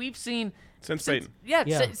quarterback play we've seen since Peyton. Yeah,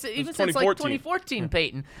 Yeah. Even since like 2014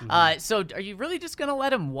 Peyton. So are you really just going to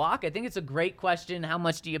let him walk? I think it's a great question. How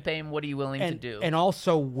much do you pay him? What are you willing to do? And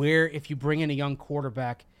also, where, if you bring in a young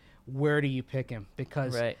quarterback, where do you pick him?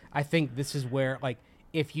 Because I think this is where, like,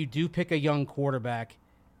 if you do pick a young quarterback,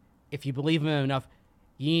 if you believe in him enough,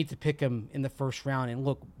 you need to pick him in the first round. And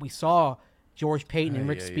look, we saw George Payton and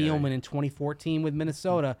Rick Spielman in 2014 with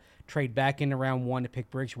Minnesota trade back into round 1 to pick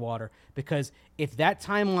Bridgewater. Because if that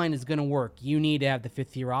timeline is going to work, you need to have the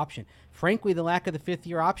 5th-year option. Frankly, the lack of the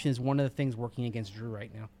 5th-year option is one of the things working against Drew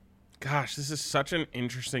right now. Gosh, this is such an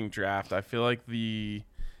interesting draft. I feel like the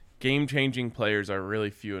game-changing players are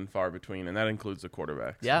really few and far between, and that includes the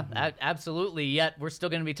quarterbacks. Yeah, absolutely. Yet we're still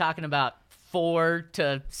going to be talking about 4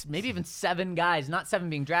 to maybe even 7 guys, not 7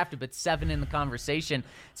 being drafted, but 7 in the conversation.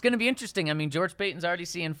 It's going to be interesting. I mean, George Payton's already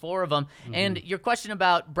seeing 4 of them. And your question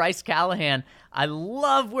about Bryce Callahan, I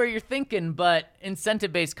love where you're thinking, but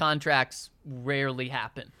incentive-based contracts rarely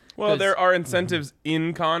happen. Well, there are incentives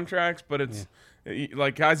in contracts, but it's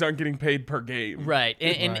like guys aren't getting paid per game. Right.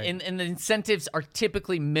 And the incentives are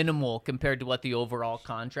typically minimal compared to what the overall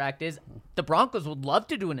contract is. The Broncos would love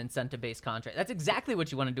to do an incentive-based contract. That's exactly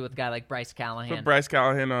what you want to do with a guy like Bryce Callahan. Put Bryce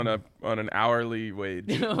Callahan on an hourly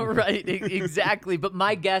wage. Right, exactly. But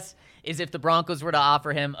my guess is if the Broncos were to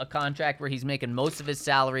offer him a contract where he's making most of his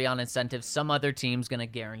salary on incentives, some other team's going to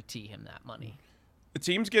guarantee him that money. The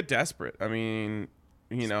teams get desperate. I mean,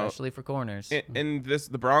 especially for corners. And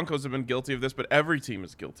the Broncos have been guilty of this, but every team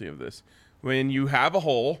is guilty of this. When you have a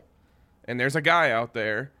hole and there's a guy out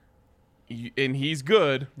there and he's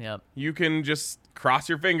good, you can just cross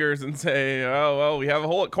your fingers and say, oh, well, we have a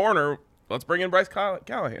hole at corner. Let's bring in Bryce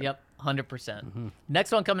Callahan. Yep. 100%.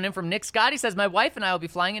 Next one coming in from Nick Scott. He says, my wife and I will be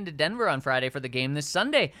flying into Denver on Friday for the game this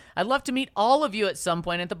Sunday. I'd love to meet all of you at some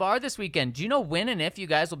point at the bar this weekend. Do you know when and if you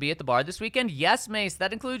guys will be at the bar this weekend? Yes, Mace.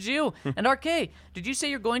 That includes you. And RK, did you say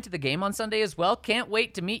you're going to the game on Sunday as well? Can't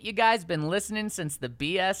wait to meet you guys. Been listening since the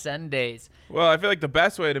BSN days. Well, I feel like the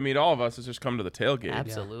best way to meet all of us is just come to the tailgate.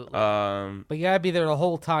 Absolutely. But you got to be there the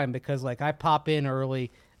whole time because, like, I pop in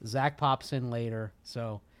early. Zach pops in later.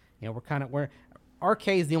 So, we're RK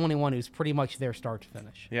is the only one who's pretty much there start to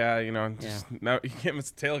finish. Yeah, now you can't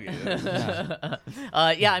miss the tailgate.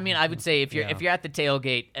 I mean, I would say if you're at the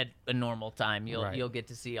tailgate at a normal time, you'll get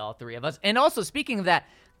to see all 3 of us. And also, speaking of that,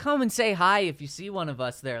 come and say hi if you see one of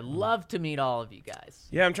us there. Love to meet all of you guys.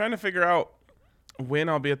 Yeah, I'm trying to figure out when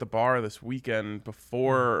I'll be at the bar this weekend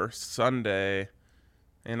before Sunday,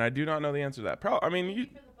 and I do not know the answer to that.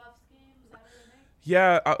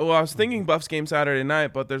 Yeah, I was thinking Buffs game Saturday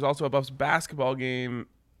night, but there's also a Buffs basketball game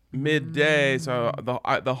midday. So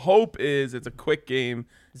the hope is it's a quick game.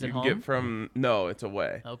 Is it you home? Get from it's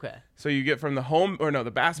away. Okay. So you get from the home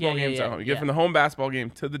the basketball game's at home. You get from the home basketball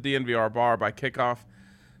game to the DNVR bar by kickoff.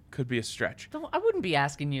 Could be a stretch. I wouldn't be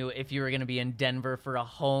asking you if you were going to be in Denver for a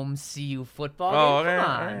home CU football game.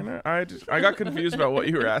 Come on. I got confused about what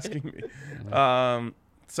you were asking me.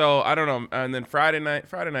 So I don't know. And then Friday night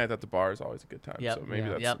at the bar is always a good time. Yep. So maybe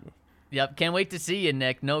that's. Yep. Can't wait to see you,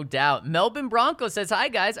 Nick. No doubt. Melbourne Broncos says, hi,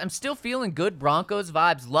 guys. I'm still feeling good Broncos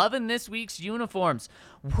vibes. Loving this week's uniforms.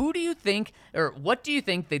 Who do you think, or what do you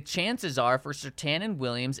think the chances are for Surtain and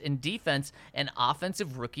Williams in defense and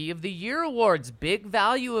offensive rookie of the year awards? Big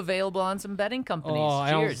value available on some betting companies.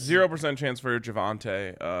 Cheers. 0% chance for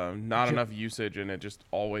Javonte. Not enough usage, and it just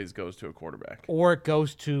always goes to a quarterback. Or it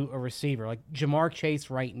goes to a receiver. Like Jamar Chase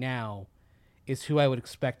right now is who I would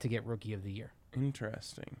expect to get rookie of the year.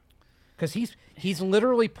 Interesting. Because he's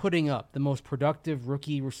literally putting up the most productive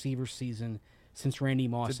rookie receiver season since Randy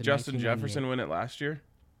Moss. Did Justin Jefferson win it last year?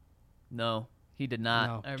 No, he did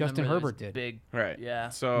not. No, Justin Herbert did. Big, right? Yeah.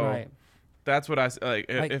 So that's what I like.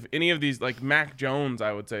 If any of these, like Mac Jones,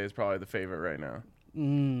 I would say is probably the favorite right now.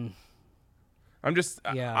 I'm just,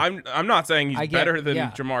 I'm not saying he's better than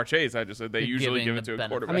Jamar Chase. I just said they usually give it to a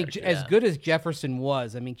quarterback. I mean, as good as Jefferson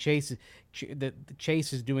was, I mean, Chase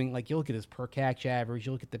is doing, like, you look at his per catch average,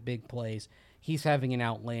 you look at the big plays. He's having an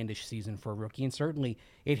outlandish season for a rookie, and certainly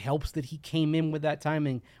it helps that he came in with that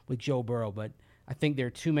timing with Joe Burrow. But I think there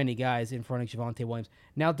are too many guys in front of Javonte Williams.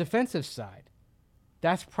 Now, defensive side,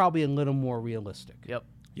 that's probably a little more realistic. Yep.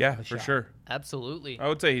 Yeah, for sure. Absolutely. I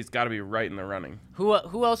would say he's got to be right in the running. Who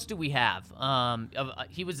else do we have?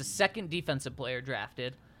 He was the second defensive player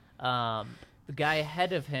drafted. The guy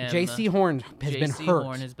ahead of him, J.C. Horn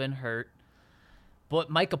has been hurt. But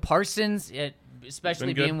Micah Parsons,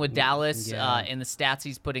 especially being with Dallas, and the stats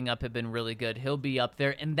he's putting up have been really good. He'll be up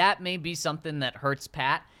there, and that may be something that hurts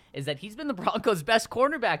Pat. Is that he's been the Broncos' best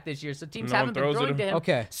cornerback this year, so teams haven't been throwing to him.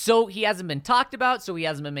 Okay. So he hasn't been talked about, so he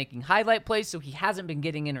hasn't been making highlight plays, so he hasn't been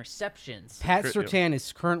getting interceptions. Pat Surtain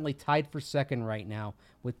is currently tied for second right now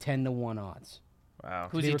with 10-1 odds. Wow.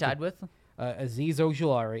 Who's he tied with? Azeez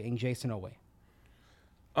Ojulari and Jason Owe.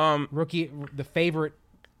 Rookie, the favorite,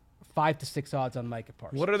 5-6 odds on Micah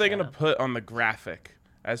Parsons. What are they going to put on the graphic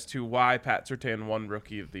as to why Pat Surtain won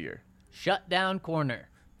Rookie of the Year? Shut down corner.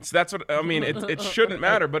 So that's what I mean. It shouldn't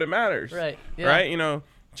matter, but it matters. Right. Yeah. Right.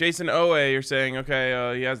 Jason Owe, you're saying,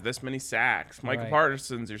 okay, he has this many sacks. Michael Right.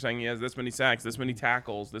 Parsons, you're saying he has this many sacks, this many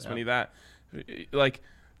tackles, this many that. Like,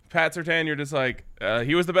 Pat Surtain, you're just like,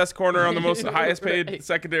 he was the best corner on the most highest paid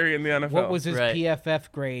secondary in the NFL. What was his Right.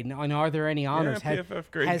 PFF grade? And are there any honors? Yeah,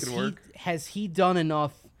 PFF grade has could he work. has he done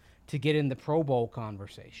enough to get in the Pro Bowl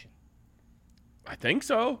conversation? I think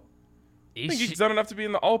so. I think he's done enough to be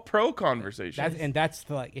in the All-Pro conversation. That's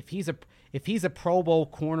like if he's a Pro Bowl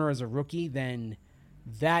corner as a rookie, then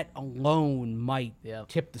that alone might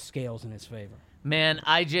tip the scales in his favor. Man,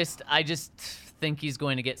 I just think he's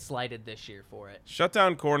going to get slighted this year for it.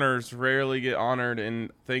 Shutdown corners rarely get honored in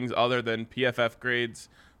things other than PFF grades,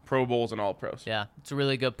 Pro Bowls, and All-Pros. Yeah, it's a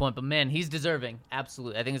really good point. But, man, he's deserving.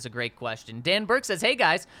 Absolutely. I think it's a great question. Dan Burke says, hey,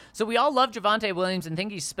 guys, so we all love Javonte Williams and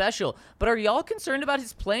think he's special, but are y'all concerned about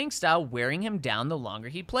his playing style wearing him down the longer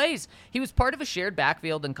he plays? He was part of a shared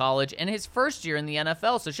backfield in college and his first year in the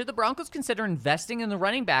NFL, so should the Broncos consider investing in the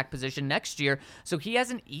running back position next year so he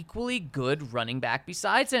has an equally good running back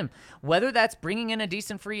besides him? Whether that's bringing in a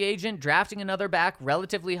decent free agent, drafting another back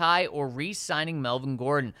relatively high, or re-signing Melvin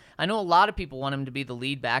Gordon. I know a lot of people want him to be the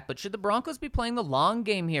lead back, but should the Broncos be playing the long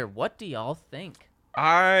game here? What do y'all think?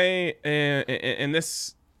 And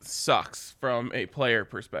this sucks from a player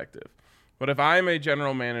perspective, but if I'm a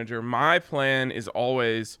general manager, my plan is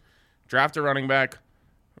always draft a running back,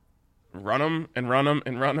 run them and run them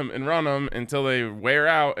and run them and run them until they wear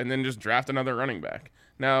out, and then just draft another running back.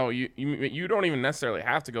 Now, you don't even necessarily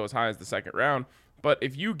have to go as high as the second round, but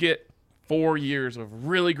if you get 4 years of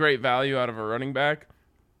really great value out of a running back,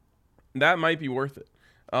 that might be worth it.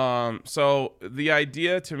 So the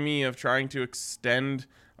idea to me of trying to extend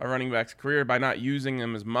a running back's career by not using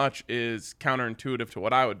them as much is counterintuitive to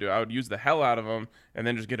what I would do. I would use the hell out of them and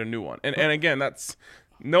then just get a new one. And again, that's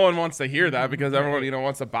no one wants to hear that because everyone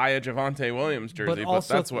wants to buy a Javonte Williams jersey, but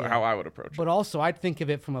that's how I would approach it. But also, I'd think of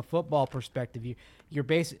it from a football perspective. You're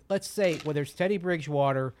let's say whether it's Teddy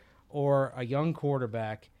Bridgewater or a young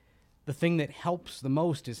quarterback, the thing that helps the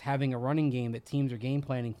most is having a running game that teams are game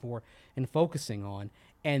planning for and focusing on.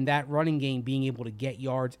 And that running game being able to get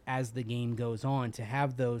yards as the game goes on, to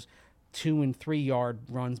have those 2 and 3 yard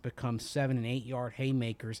runs become 7 and 8 yard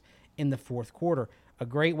haymakers in the fourth quarter. A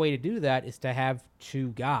great way to do that is to have 2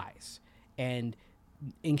 guys and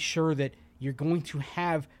ensure that you're going to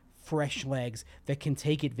have fresh legs that can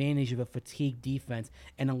take advantage of a fatigued defense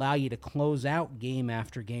and allow you to close out game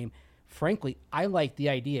after game. Frankly, I like the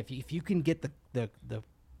idea. If you can get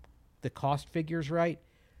the cost figures right,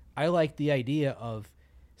 I like the idea of,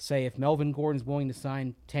 say, if Melvin Gordon's willing to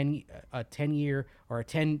sign a 10-year or a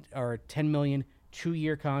 10 million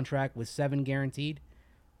 2-year contract with 7 guaranteed,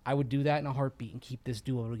 I would do that in a heartbeat and keep this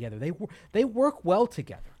duo together. They work well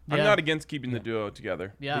together. I'm not against keeping the duo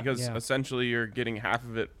together because essentially you're getting half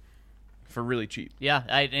of it for really cheap. Yeah,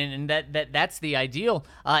 and that's the ideal.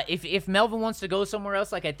 If Melvin wants to go somewhere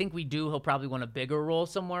else, like I think we do, he'll probably want a bigger role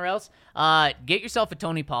somewhere else. Get yourself a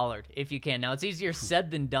Tony Pollard if you can. Now, it's easier said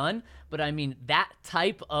than done, but I mean that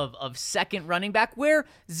type of second running back where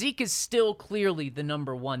Zeke is still clearly the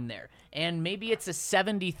number one there. And maybe it's a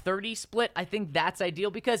 70-30 split. I think that's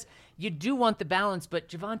ideal because you do want the balance, but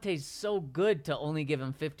Javonte's so good to only give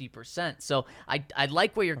him 50%. So I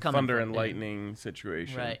like where you're coming from. Thunder and lightning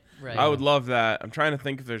situation. Right. I would love that. I'm trying to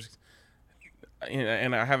think if there's,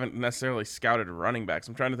 and I haven't necessarily scouted running backs.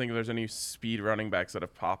 I'm trying to think if there's any speed running backs that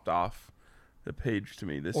have popped off the page to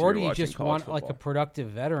me this year. Or do you just want football. like a productive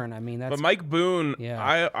veteran? I mean, that's. But Mike Boone,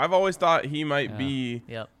 I've always thought he might be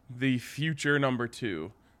Yep. the future number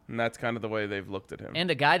 2. And that's kind of the way they've looked at him.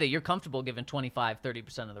 And a guy that you're comfortable giving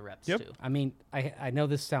 25-30% of the reps to. I mean, I know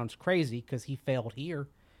this sounds crazy because he failed here.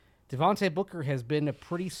 Devontae Booker has been a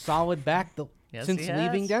pretty solid back since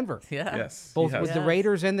leaving Denver. Yeah. Yes. Both with the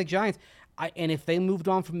Raiders and the Giants. And if they moved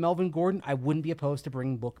on from Melvin Gordon, I wouldn't be opposed to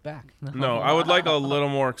bringing Book back. No, I would like a little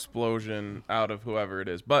more explosion out of whoever it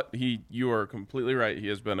is. But you are completely right. He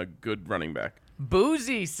has been a good running back.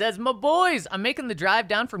 Boozy says, my boys, I'm making the drive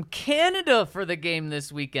down from Canada for the game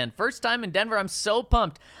this weekend. First time in Denver. I'm so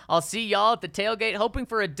pumped. I'll see y'all at the tailgate, hoping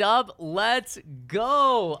for a dub. Let's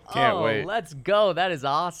go. Can't wait. Let's go. That is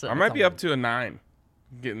awesome. I might be up to a 9.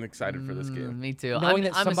 Getting excited for this game. Me too.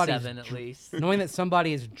 Knowing I'm a 7 at least. Knowing that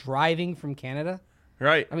somebody is driving from Canada.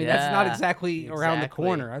 Right. I mean, that's not exactly around the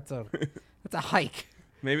corner. That's a hike.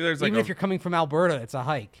 Maybe there's like even if you're coming from Alberta, it's a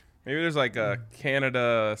hike. Maybe there's like a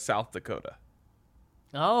Canada, South Dakota.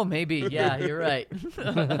 Oh, maybe. Yeah, you're right.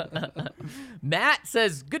 Matt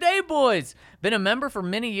says, "Good day, boys. Been a member for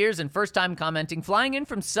many years and first time commenting. Flying in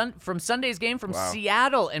from Sunday's game from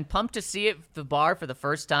Seattle and pumped to see it at the bar for the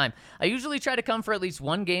first time. I usually try to come for at least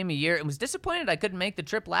one game a year and was disappointed I couldn't make the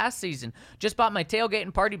trip last season. Just bought my tailgate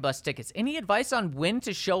and party bus tickets. Any advice on when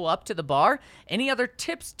to show up to the bar? Any other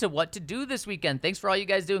tips to what to do this weekend? Thanks for all you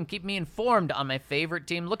guys do and keep me informed on my favorite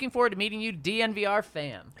team. Looking forward to meeting you, DNVR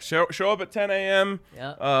fam." Show up at 10 a.m.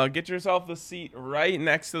 Yeah. Get yourself the seat right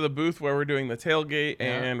next to the booth where we're doing the tailgate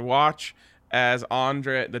and watch as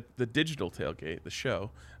Andre, the digital tailgate, the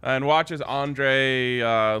show, and watch as Andre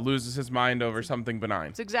loses his mind over something benign.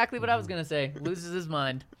 That's exactly what I was going to say. Loses his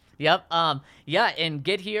mind. Yep. And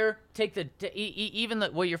get here, take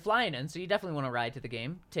you're flying in, so you definitely want to ride to the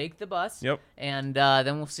game. Take the bus. Yep. And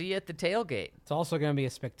then we'll see you at the tailgate. It's also going to be a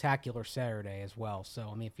spectacular Saturday as well. So,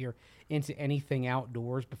 I mean, if you're into anything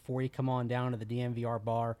outdoors before you come on down to the DNVR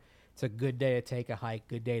bar, it's a good day to take a hike,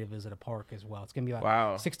 good day to visit a park as well. It's going to be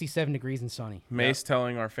like 67 degrees and sunny. Mace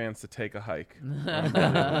telling our fans to take a hike.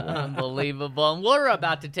 Unbelievable. And we're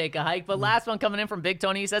about to take a hike, but last one coming in from Big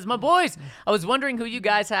Tony. He says, "My boys, I was wondering who you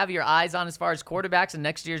guys have your eyes on as far as quarterbacks in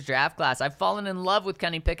next year's draft class. I've fallen in love with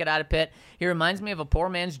Kenny Pickett out of Pitt. He reminds me of a poor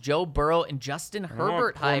man's Joe Burrow and Justin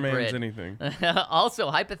Herbert hybrid." Poor man's anything. Also,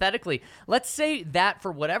 hypothetically, let's say that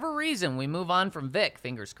for whatever reason we move on from Vic,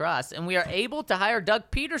 fingers crossed, and we are able to hire Doug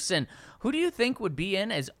Peterson. Who do you think would be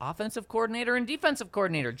in as offensive coordinator and defensive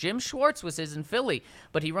coordinator? Jim Schwartz was his in Philly,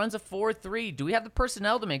 but he runs a 4-3. Do we have the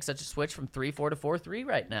personnel to make such a switch from 3-4 to 4-3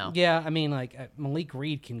 right now? Yeah, I mean, like Malik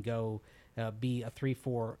Reed can go be a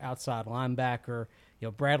 3-4 outside linebacker. You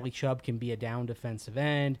know, Bradley Chubb can be a down defensive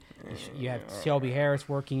end. You have Shelby Harris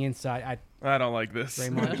working inside. I don't like this.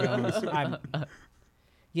 Raymond Jones.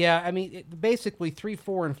 Yeah, I mean, basically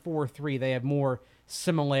 3-4 and 4-3, they have more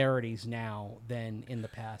similarities now than in the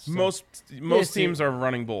past. So most teams are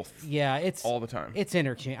running both. Yeah, it's all the time. It's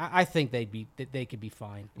interchange. I think they could be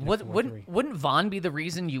fine. Wouldn't Vaughn be the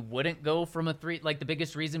reason you wouldn't go from a 3, like the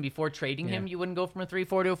biggest reason before trading him you wouldn't go from a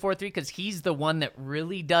 3-4 to a 4-3, because he's the one that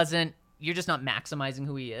really doesn't. You're just not maximizing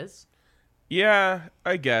who he is. Yeah,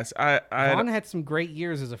 I guess. Vaughn had some great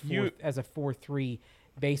years as a 4-3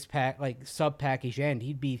 base pack, like sub package end.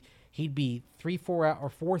 He'd be 3-4 out or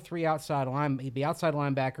 4-3 outside line. He'd be outside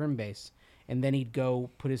linebacker in base, and then he'd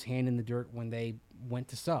go put his hand in the dirt when they went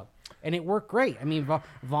to sub, and it worked great. I mean,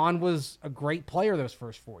 Vaughn was a great player those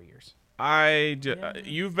first 4 years.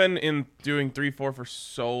 You've been in doing 3-4 for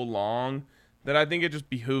so long that I think it just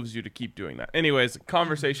behooves you to keep doing that. Anyways,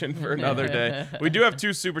 conversation for another day. We do have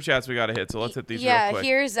 2 super chats we got to hit, so let's hit these real quick.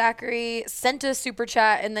 Here Zachary sent a super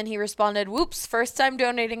chat, and then he responded, "Whoops, first time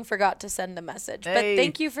donating, forgot to send a message." But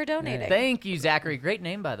thank you for donating. Thank you, Zachary. Great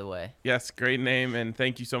name, by the way. Yes, great name, and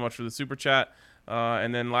thank you so much for the super chat.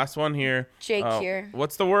 And then last one here. Jake here.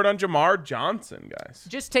 What's the word on Jamar Johnson, guys?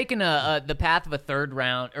 Just taking the path of a third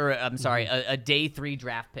round, or I'm sorry, a day 3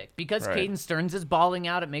 draft pick. Because Caden Stearns is balling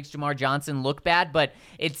out, it makes Jamar Johnson look bad, but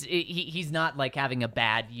he's not like having a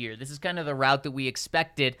bad year. This is kind of the route that we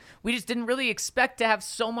expected. We just didn't really expect to have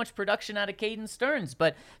so much production out of Caden Stearns.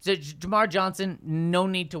 But so Jamar Johnson, no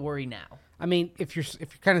need to worry now. I mean, if you're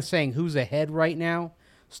kind of saying who's ahead right now,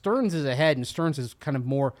 Stearns is ahead, and Stearns is kind of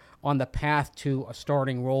more on the path to a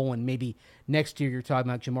starting role, and maybe next year you're talking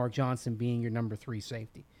about Jamar Johnson being your number 3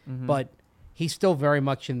 safety. Mm-hmm. But he's still very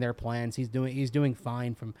much in their plans. He's doing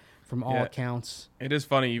fine from all accounts. It is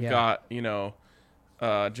funny. You've got you've got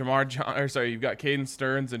Caden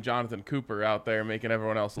Stearns and Jonathan Cooper out there making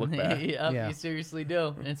everyone else look bad. You seriously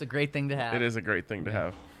do, and it's a great thing to have. It is a great thing to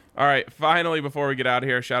have. All right, finally, before we get out of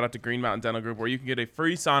here, shout out to Green Mountain Dental Group, where you can get a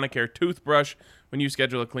free Sonicare toothbrush when you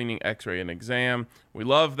schedule a cleaning, x-ray, and exam. We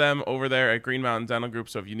love them over there at Green Mountain Dental Group,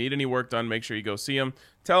 so if you need any work done, make sure you go see them.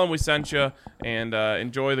 Tell them we sent you, and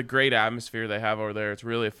enjoy the great atmosphere they have over there. It's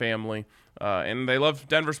really a family, and they love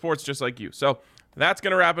Denver sports just like you. So that's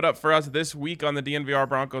going to wrap it up for us this week on the DNVR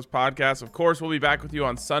Broncos podcast. Of course, we'll be back with you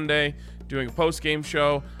on Sunday doing a post-game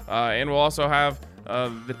show, and we'll also have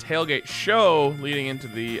the tailgate show leading into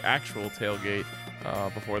the actual tailgate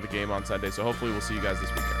before the game on Sunday. So hopefully we'll see you guys this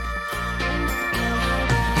weekend.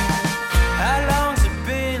 How long's it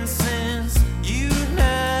been since you and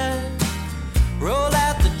I rolled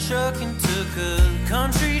out the truck and took a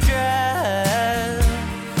country drive?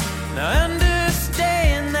 Now I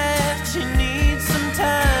understand that you need some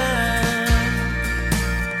time.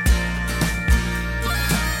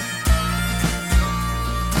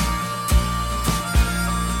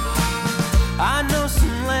 I know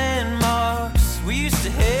some landmarks we used to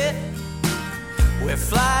hit, where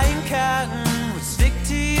flying cotton would stick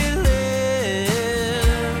to your lips.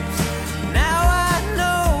 Now I know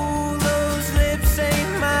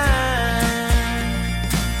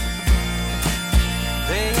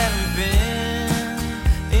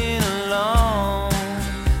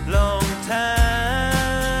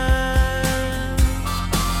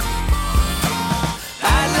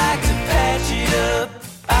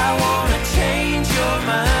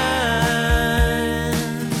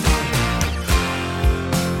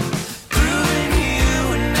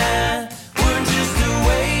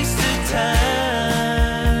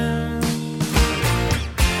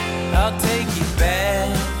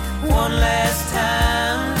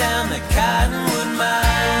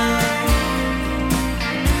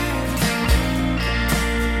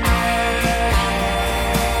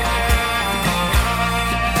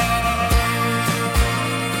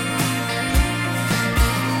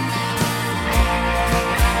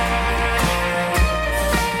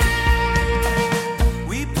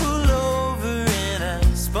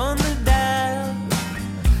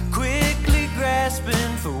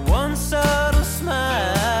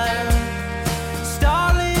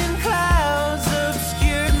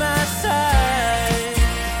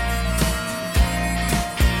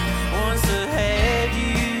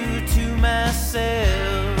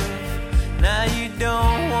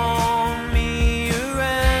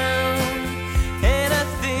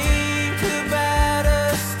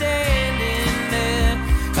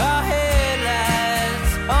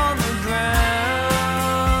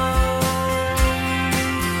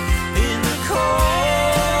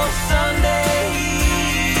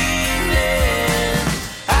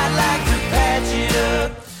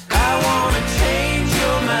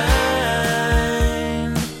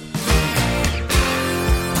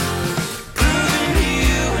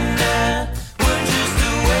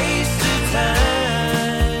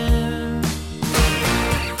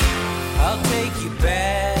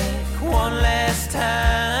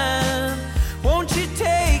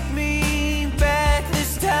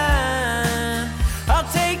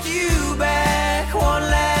with you back one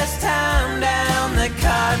last time down the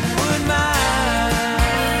Cottonwood Mine.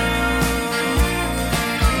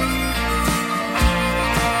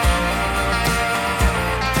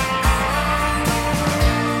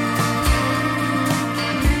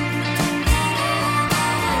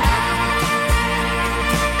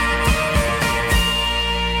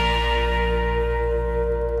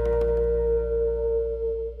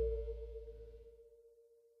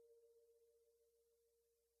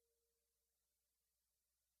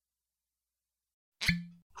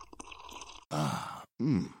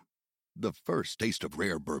 The first taste of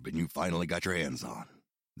rare bourbon you finally got your hands on.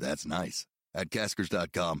 That's nice. At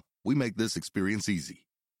Caskers.com, we make this experience easy.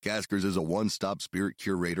 Caskers is a one-stop spirit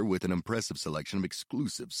curator with an impressive selection of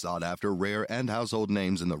exclusive, sought-after, rare, and household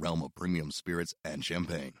names in the realm of premium spirits and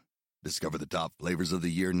champagne. Discover the top flavors of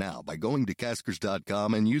the year now by going to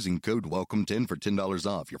Caskers.com and using code WELCOME10 for $10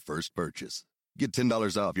 off your first purchase. Get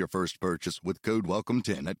 $10 off your first purchase with code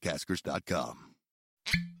WELCOME10 at Caskers.com.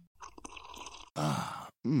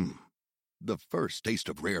 The first taste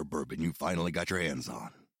of rare bourbon you finally got your hands on.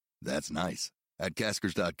 That's nice. At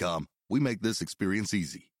Caskers.com, we make this experience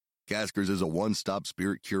easy. Caskers is a one-stop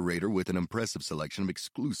spirit curator with an impressive selection of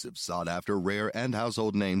exclusive, sought-after, rare, and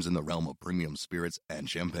household names in the realm of premium spirits and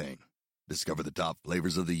champagne. Discover the top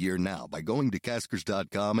flavors of the year now by going to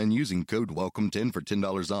Caskers.com and using code WELCOME10 for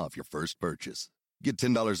 $10 off your first purchase. Get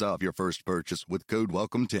 $10 off your first purchase with code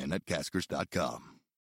WELCOME10 at Caskers.com.